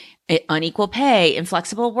unequal pay,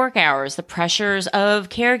 inflexible work hours, the pressures of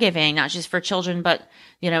caregiving, not just for children, but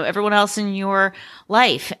everyone else in your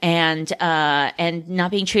life, and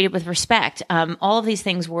not being treated with respect. All of these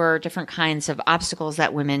things were different kinds of obstacles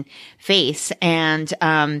that women face. And,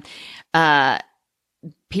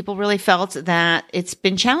 people really felt that it's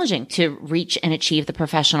been challenging to reach and achieve the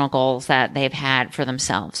professional goals that they've had for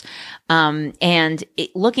themselves.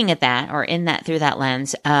 Looking at that, or through that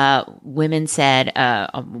lens, women said,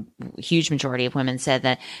 a huge majority of women said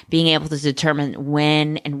that being able to determine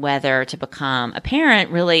when and whether to become a parent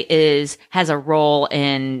really has a role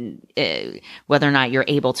in whether or not you're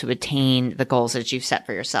able to attain the goals that you've set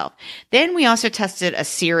for yourself. Then we also tested a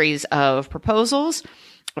series of proposals,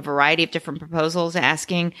 a variety of different proposals,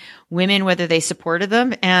 asking women whether they supported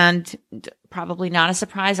them. And probably not a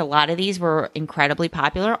surprise, a lot of these were incredibly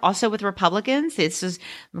popular. Also with Republicans, this is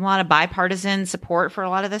a lot of bipartisan support for a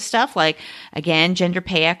lot of this stuff, like, again, gender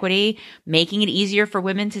pay equity, making it easier for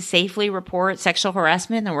women to safely report sexual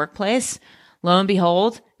harassment in the workplace. Lo and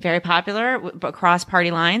behold, very popular across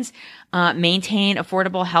party lines. Maintain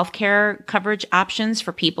affordable healthcare coverage options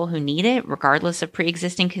for people who need it, regardless of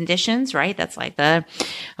pre-existing conditions, right? That's like the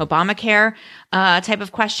Obamacare type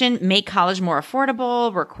of question. Make college more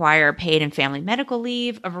affordable, require paid and family medical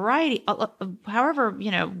leave, a variety. However,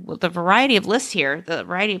 the variety of lists here, the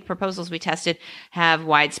variety of proposals we tested have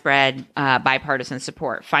widespread bipartisan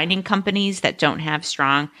support. Finding companies that don't have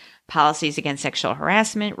strong policies against sexual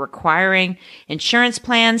harassment, requiring insurance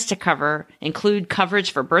plans to include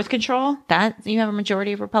coverage for birth control. That you have a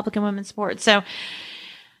majority of Republican women support. So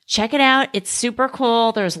check it out. It's super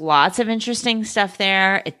cool. There's lots of interesting stuff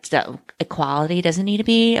there. Equality doesn't need to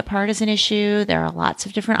be a partisan issue. There are lots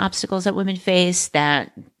of different obstacles that women face,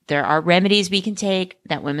 that there are remedies we can take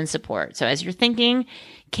that women support. So as you're thinking,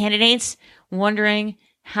 candidates, wondering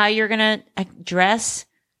how you're going to address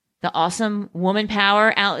the awesome woman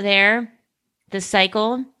power out there this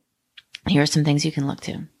cycle, here are some things you can look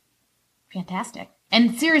to. Fantastic.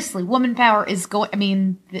 And seriously, woman power is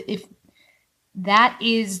if that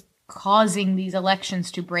is causing these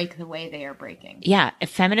elections to break the way they are breaking. Yeah.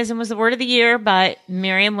 If feminism was the word of the year by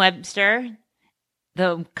Merriam-Webster,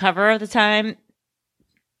 the cover of the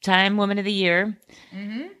Time Woman of the Year,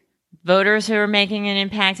 voters who are making an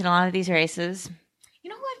impact in a lot of these races.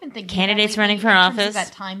 Been thinking candidates running for office.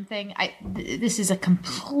 That time thing. This is a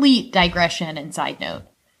complete digression and side note.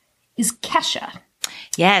 Is Kesha?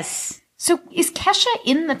 Yes. So is Kesha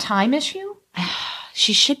in the Time issue?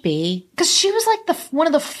 She should be, because she was like one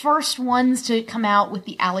of the first ones to come out with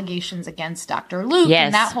the allegations against Dr. Luke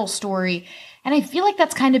and that whole story. And I feel like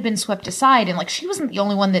that's kind of been swept aside. And like, she wasn't the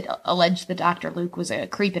only one that alleged that Dr. Luke was a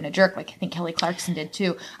creep and a jerk. Like, I think Kelly Clarkson did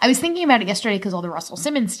too. I was thinking about it yesterday because all the Russell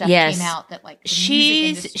Simmons stuff came out that like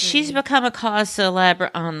she's become a cause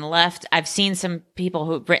célèbre on the left. I've seen some people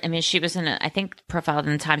who, she was I think profiled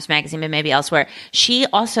in Times Magazine, but maybe elsewhere. She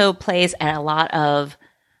also plays at a lot of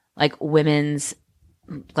like women's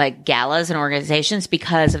like galas and organizations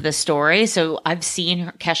because of this story. So I've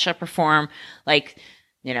seen Kesha perform like,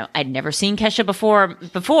 I'd never seen Kesha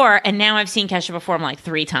before, and now I've seen Kesha perform like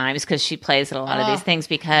 3 times because she plays at a lot of these things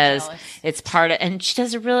because it's part of, and she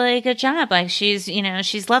does a really good job. Like she's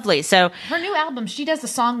lovely. So her new album, she does a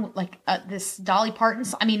song like this Dolly Parton.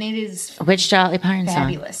 It is which Dolly Parton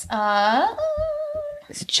fabulous. Song?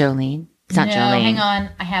 Is it Jolene? It's not Jolene. Hang on,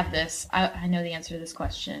 I have this. I know the answer to this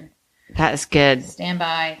question. That is good. Stand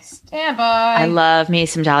by. I love me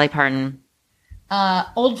some Dolly Parton.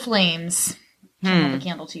 Old Flames. Hold the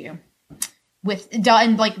candle to you.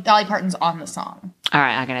 And like Dolly Parton's on the song. All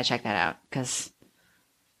right, I'm gonna check that out because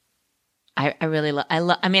I really love.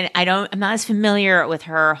 I'm not as familiar with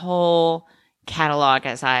her whole catalog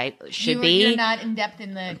as I should be. You're not in depth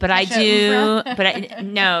in the. But I do.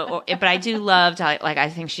 But I do love Dolly. Like I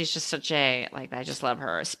think she's just such a I just love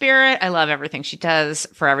her spirit. I love everything she does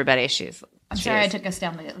for everybody. I'm sorry I took us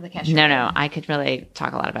down the Kesha. No. I could really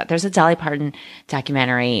talk a lot about it. There's a Dolly Parton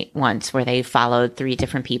documentary once where they followed 3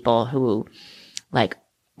 different people who like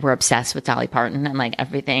were obsessed with Dolly Parton and like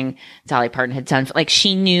everything Dolly Parton had done. Like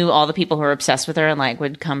she knew all the people who were obsessed with her and like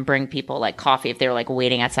would come bring people like coffee if they were like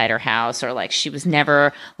waiting outside her house, or like she was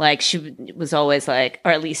never like, she was always like,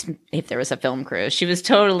 or at least if there was a film crew, she was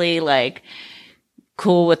totally like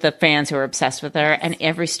cool with the fans who were obsessed with her. And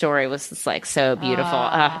every story was just like so beautiful.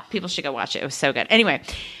 People should go watch it. It was so good. Anyway,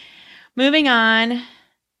 moving on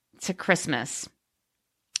to Christmas.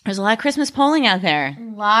 There's a lot of Christmas polling out there.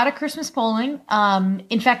 A lot of Christmas polling.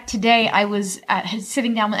 In fact, today I was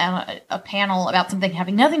sitting down with a panel about something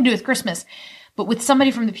having nothing to do with Christmas, but with somebody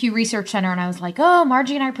from the Pew Research Center. And I was like, oh,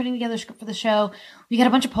 Margie and I are putting together a script for the show. We got a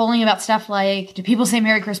bunch of polling about stuff like, do people say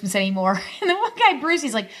Merry Christmas anymore? And then one guy, Bruce,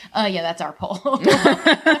 he's like, oh, yeah, that's our poll.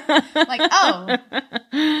 Like, oh,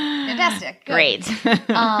 fantastic. Good. Great.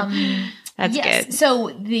 That's good.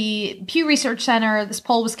 So the Pew Research Center, this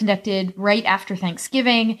poll was conducted right after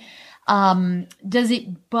Thanksgiving. Does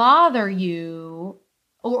it bother you,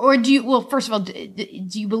 or do you, well, first of all, do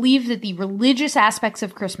you believe that the religious aspects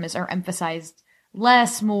of Christmas are emphasized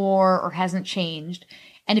less, more, or hasn't changed?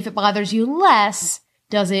 And if it bothers you less,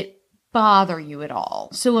 does it bother you at all?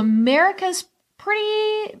 So America's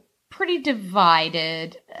pretty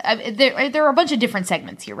divided. There are a bunch of different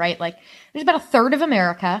segments here, right? Like there's about a third of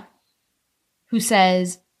America who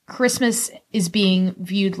says Christmas is being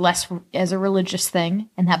viewed less as a religious thing,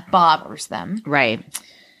 and that bothers them. Right.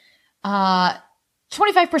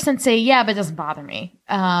 25% say, yeah, but it doesn't bother me.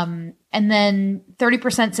 And then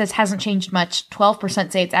 30% says hasn't changed much.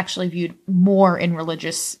 12% say it's actually viewed more in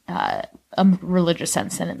religious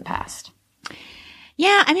sense than in the past.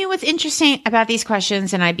 Yeah. I mean, what's interesting about these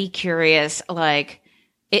questions, and I'd be curious, like,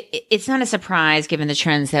 it's not a surprise given the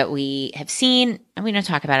trends that we have seen, and we don't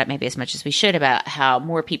talk about it maybe as much as we should, about how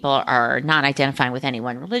more people are not identifying with any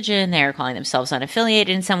one religion. They're calling themselves unaffiliated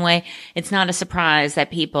in some way. It's not a surprise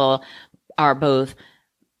that people are both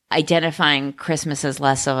identifying Christmas as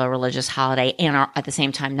less of a religious holiday and are at the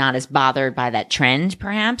same time not as bothered by that trend,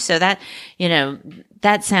 perhaps. So that,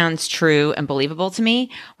 that sounds true and believable to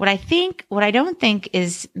me. What I don't think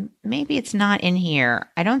is, maybe it's not in here.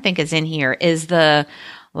 I don't think it's in here is the,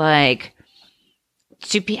 like,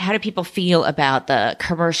 how do people feel about the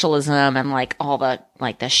commercialism and like all the,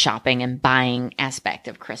 like the shopping and buying aspect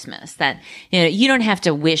of Christmas? That, you don't have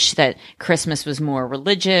to wish that Christmas was more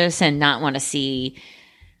religious and not want to see,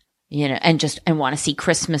 and want to see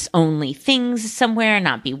Christmas only things somewhere,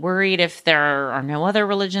 not be worried if there are no other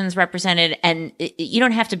religions represented. And you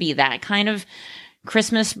don't have to be that kind of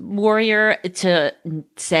Christmas warrior to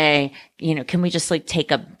say, can we just like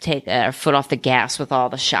take our foot off the gas with all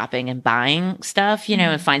the shopping and buying stuff,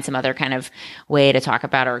 and find some other kind of way to talk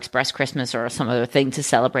about or express Christmas or some other thing to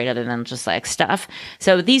celebrate other than just like stuff.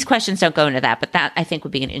 So these questions don't go into that, but that I think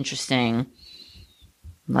would be an interesting,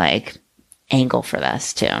 like, angle for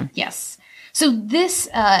this too. Yes. So this,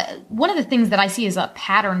 one of the things that I see is a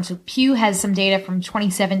pattern. So Pew has some data from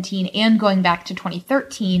 2017 and going back to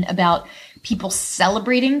 2013 about people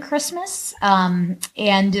celebrating Christmas, and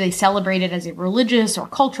do they celebrate it as a religious or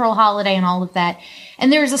cultural holiday and all of that.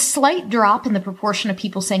 And there's a slight drop in the proportion of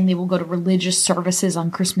people saying they will go to religious services on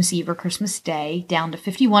Christmas Eve or Christmas Day, down to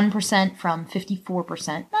 51% from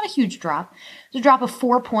 54%. Not a huge drop. There's a drop of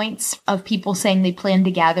 4 points of people saying they plan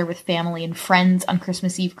to gather with family and friends on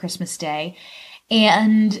Christmas Eve, Christmas Day.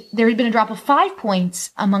 And there had been a drop of 5 points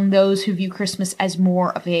among those who view Christmas as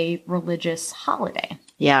more of a religious holiday.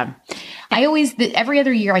 Yeah. Every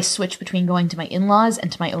other year I switch between going to my in-laws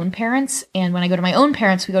and to my own parents. And when I go to my own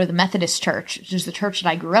parents, we go to the Methodist church, which is the church that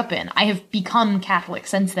I grew up in. I have become Catholic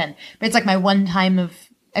since then, but it's like my one time of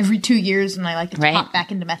every 2 years, and I like to pop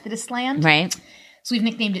back into Methodist land. Right. So we've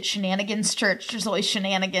nicknamed it Shenanigans Church. There's always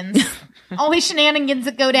shenanigans. Always shenanigans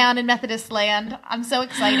that go down in Methodist land. I'm so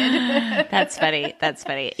excited. That's funny. That's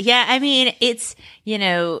funny. Yeah. I mean, it's,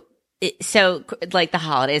 so like the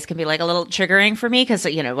holidays can be like a little triggering for me because,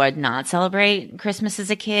 I'd not celebrate Christmas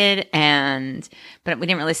as a kid, but we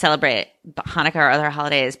didn't really celebrate Hanukkah or other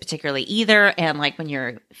holidays particularly either. And like when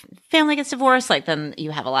your family gets divorced, like then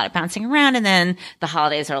you have a lot of bouncing around, and then the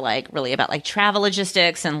holidays are like really about like travel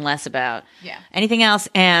logistics and less about anything else.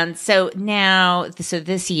 And so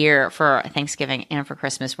this year for Thanksgiving and for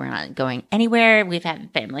Christmas, we're not going anywhere. We've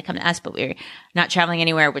had family come to us, but we're not traveling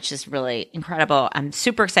anywhere, which is really incredible. I'm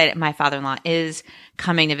super excited. My father-in-law is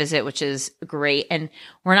coming to visit, which is great. And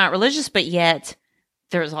we're not religious, but yet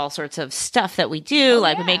there's all sorts of stuff that we do.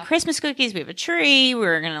 We make Christmas cookies. We have a tree.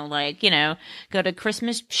 We're going to go to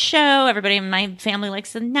Christmas show. Everybody in my family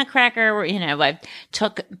likes the Nutcracker. I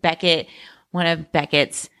took Beckett, one of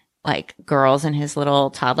Beckett's like girls in his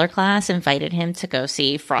little toddler class invited him to go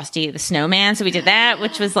see Frosty the Snowman. So we did that,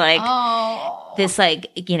 which was like this,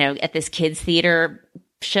 like, you know, at this kids theater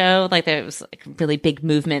show, like there was like really big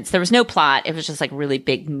movements. There was no plot. It was just like really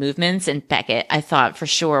big movements. And Beckett, I thought for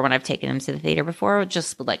sure when I've taken him to the theater before,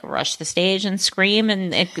 just would like rush the stage and scream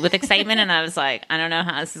and with excitement. And I was like, I don't know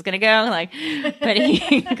how this is going to go. Like, but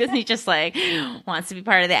because he just like wants to be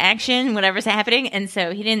part of the action, whatever's happening. And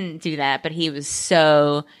so he didn't do that, but he was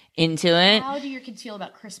so into it. How do your kids feel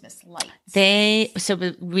about Christmas lights?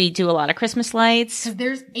 We do a lot of Christmas lights. Because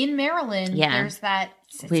there's in Maryland, there's that.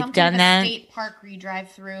 We've done that. State park where you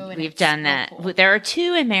drive through. And we've done that. Cool. There are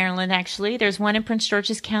 2 in Maryland, actually. There's one in Prince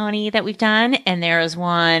George's County that we've done, and there is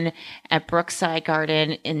one at Brookside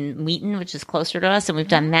Garden in Wheaton, which is closer to us, and we've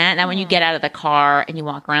done that. Now, when you get out of the car and you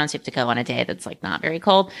walk around, so you have to go on a day that's like not very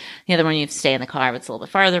cold. The other one, you have to stay in the car, but it's a little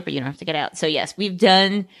bit farther, but you don't have to get out. So yes, we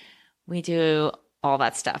do all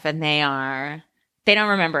that stuff, and they don't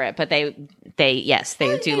remember it, but they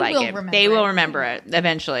do like it. They will remember it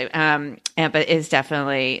eventually. But it's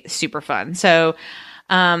definitely super fun. So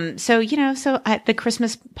the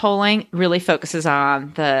Christmas polling really focuses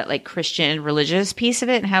on the like Christian religious piece of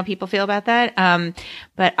it and how people feel about that.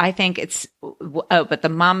 But I think but the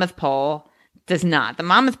Monmouth poll does not. The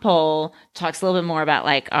Monmouth poll talks a little bit more about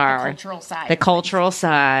like the cultural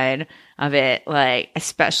side of it, like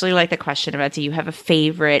especially like the question about, do you have a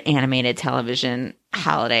favorite animated television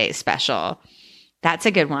holiday special? That's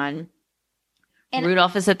a good one. And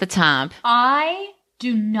Rudolph is at the top. I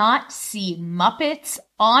do not see Muppets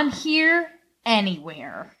on here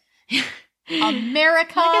anywhere.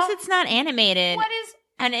 America. Well, I guess it's not animated. What is?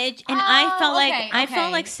 I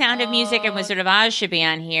felt like Sound of Music and Wizard of Oz should be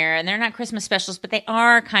on here, and they're not Christmas specials, but they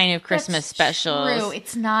are kind of Christmas specials. True,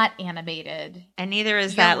 it's not animated, and neither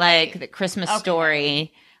is like the Christmas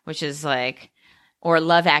Story, which is like, or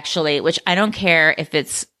Love Actually, which I don't care if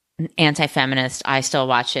it's anti-feminist. I still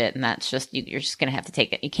watch it, and that's just you're just gonna have to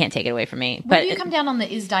take it. You can't take it away from me. Where do you come down on the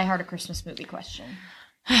is Die Hard a Christmas movie question?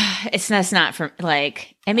 That's not for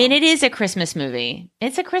like. I mean, it is a Christmas movie.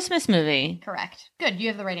 It's a Christmas movie. Correct. Good. You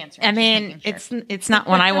have the right answer. I mean, sure. It's not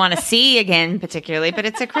one I want to see again, particularly, but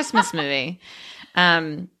it's a Christmas movie.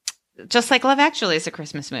 Just like Love Actually is a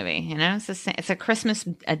Christmas movie. You know, it's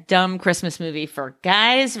a dumb Christmas movie for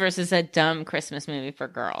guys versus a dumb Christmas movie for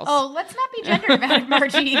girls. Oh, let's not be gender about it,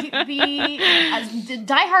 Margie.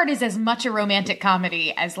 Die Hard is as much a romantic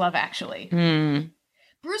comedy as Love Actually.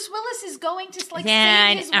 Bruce Willis is going to save his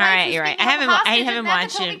wife. All right, you're right. I haven't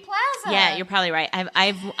watched it. Plaza. Yeah, you're probably right.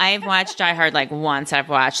 I've watched Die Hard like once. I've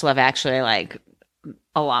watched Love Actually like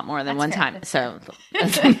a lot more than one time. So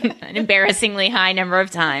an embarrassingly high number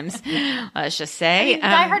of times. Let's just say.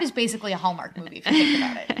 Die Hard is basically a Hallmark movie if you think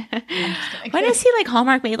about it. I'm just kidding. When I see like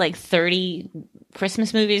Hallmark made like 30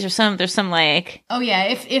 Christmas movies or some, there's some like. Oh yeah,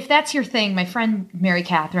 if that's your thing, my friend Mary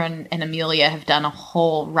Catherine and Amelia have done a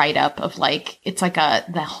whole write-up of like, it's like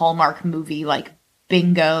the Hallmark movie like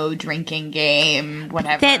bingo drinking game,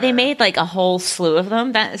 whatever. They made like a whole slew of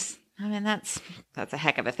them. That's a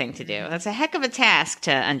heck of a thing to do. That's a heck of a task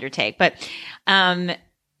to undertake. But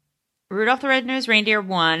Rudolph the Red-Nosed Reindeer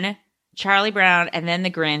won, Charlie Brown, and then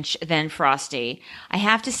the Grinch, then Frosty. I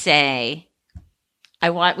have to say,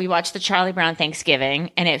 we watched the Charlie Brown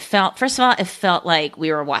Thanksgiving, and it felt like we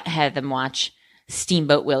had them watch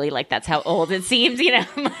Steamboat Willie. Like that's how old it seems, you know.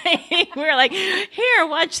 Like, we were like, here,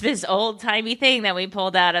 watch this old timey thing that we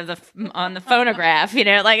pulled out of on the phonograph, you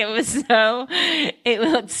know. Like it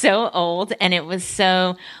looked so old, and it was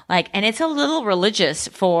so like, and it's a little religious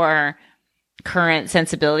for current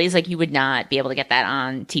sensibilities. Like you would not be able to get that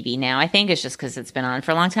on TV now. I think it's just because it's been on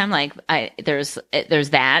for a long time. Like there's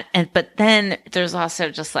that, but then there's also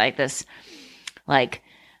just like this like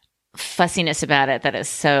fussiness about it that is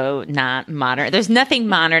so not modern. There's nothing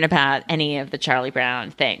modern about any of the Charlie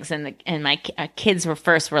Brown things. And my kids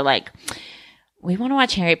were like, we want to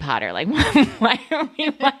watch Harry Potter. Like, why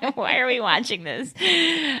are we watching this?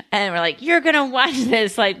 And we're like, you're going to watch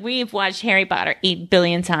this. Like, we've watched Harry Potter 8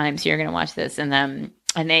 billion times. You're going to watch this. And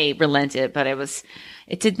they relented, but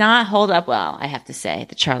it did not hold up well, I have to say,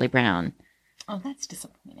 the Charlie Brown. Oh, that's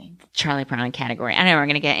disappointing. Charlie Brown category. I know we're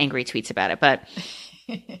going to get angry tweets about it, but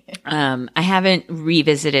I haven't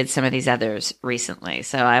revisited some of these others recently,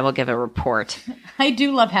 so I will give a report. I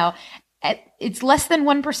do love how it's less than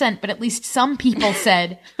 1%, but at least some people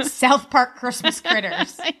said South Park Christmas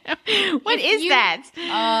Critters. What is that?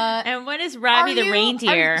 And what is Robbie the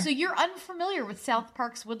Reindeer? So you're unfamiliar with South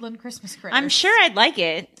Park's Woodland Christmas Critters? I'm sure I'd like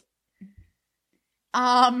it.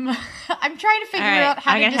 I'm trying to figure out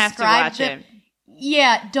how to describe them.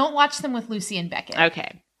 Yeah, don't watch them with Lucy and Beckett.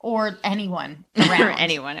 Okay. Or anyone around. Or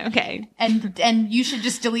anyone, okay. And you should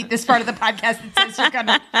just delete this part of the podcast that says you're going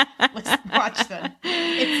to watch them.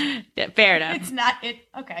 Fair enough. It's not it.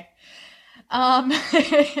 Okay.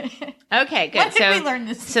 Okay, good. What did we learn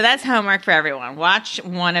this week? So that's homework for everyone. Watch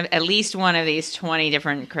at least one of these 20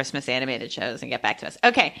 different Christmas animated shows and get back to us.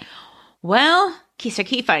 Okay. Well,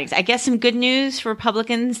 key findings. I guess some good news for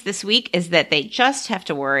Republicans this week is that they just have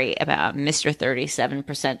to worry about Mr.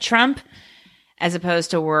 37% Trump, as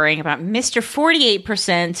opposed to worrying about Mr.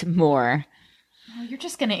 48% more. Oh, you're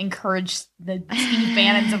just going to encourage the Steve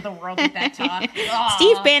Bannons of the world with that talk.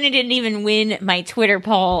 Steve Bannon didn't even win my Twitter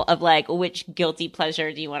poll of like, which guilty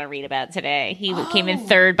pleasure do you want to read about today? He came in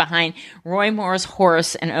third behind Roy Moore's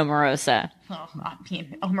Horse and Omarosa. Oh, I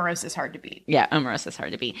mean, Omarosa's hard to beat. Yeah, Omarosa's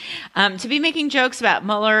hard to beat. To be making jokes about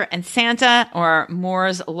Mueller and Santa or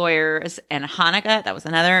Moore's lawyers and Hanukkah, that was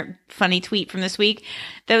another funny tweet from this week.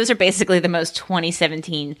 Those are basically the most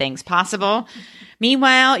 2017 things possible.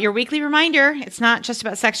 Meanwhile, your weekly reminder, it's not just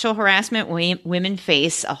about sexual harassment. Women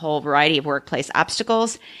face a whole variety of workplace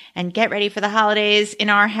obstacles. And get ready for the holidays. In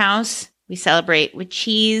our house, we celebrate with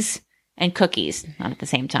cheese and cookies. Not at the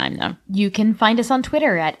same time, though. You can find us on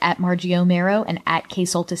Twitter at Margie O'Maro and at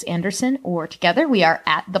Soltis Anderson, or together we are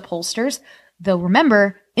at The Pollsters. Though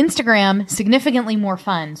remember, Instagram, significantly more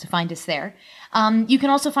fun, so find us there. You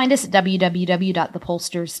can also find us at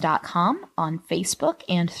www.thepollsters.com, on Facebook,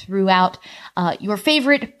 and throughout your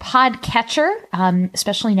favorite podcatcher,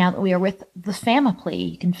 especially now that we are with the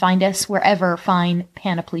Famaply. You can find us wherever fine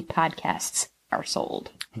Panoply podcasts are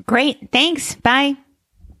sold. Great. Thanks. Bye.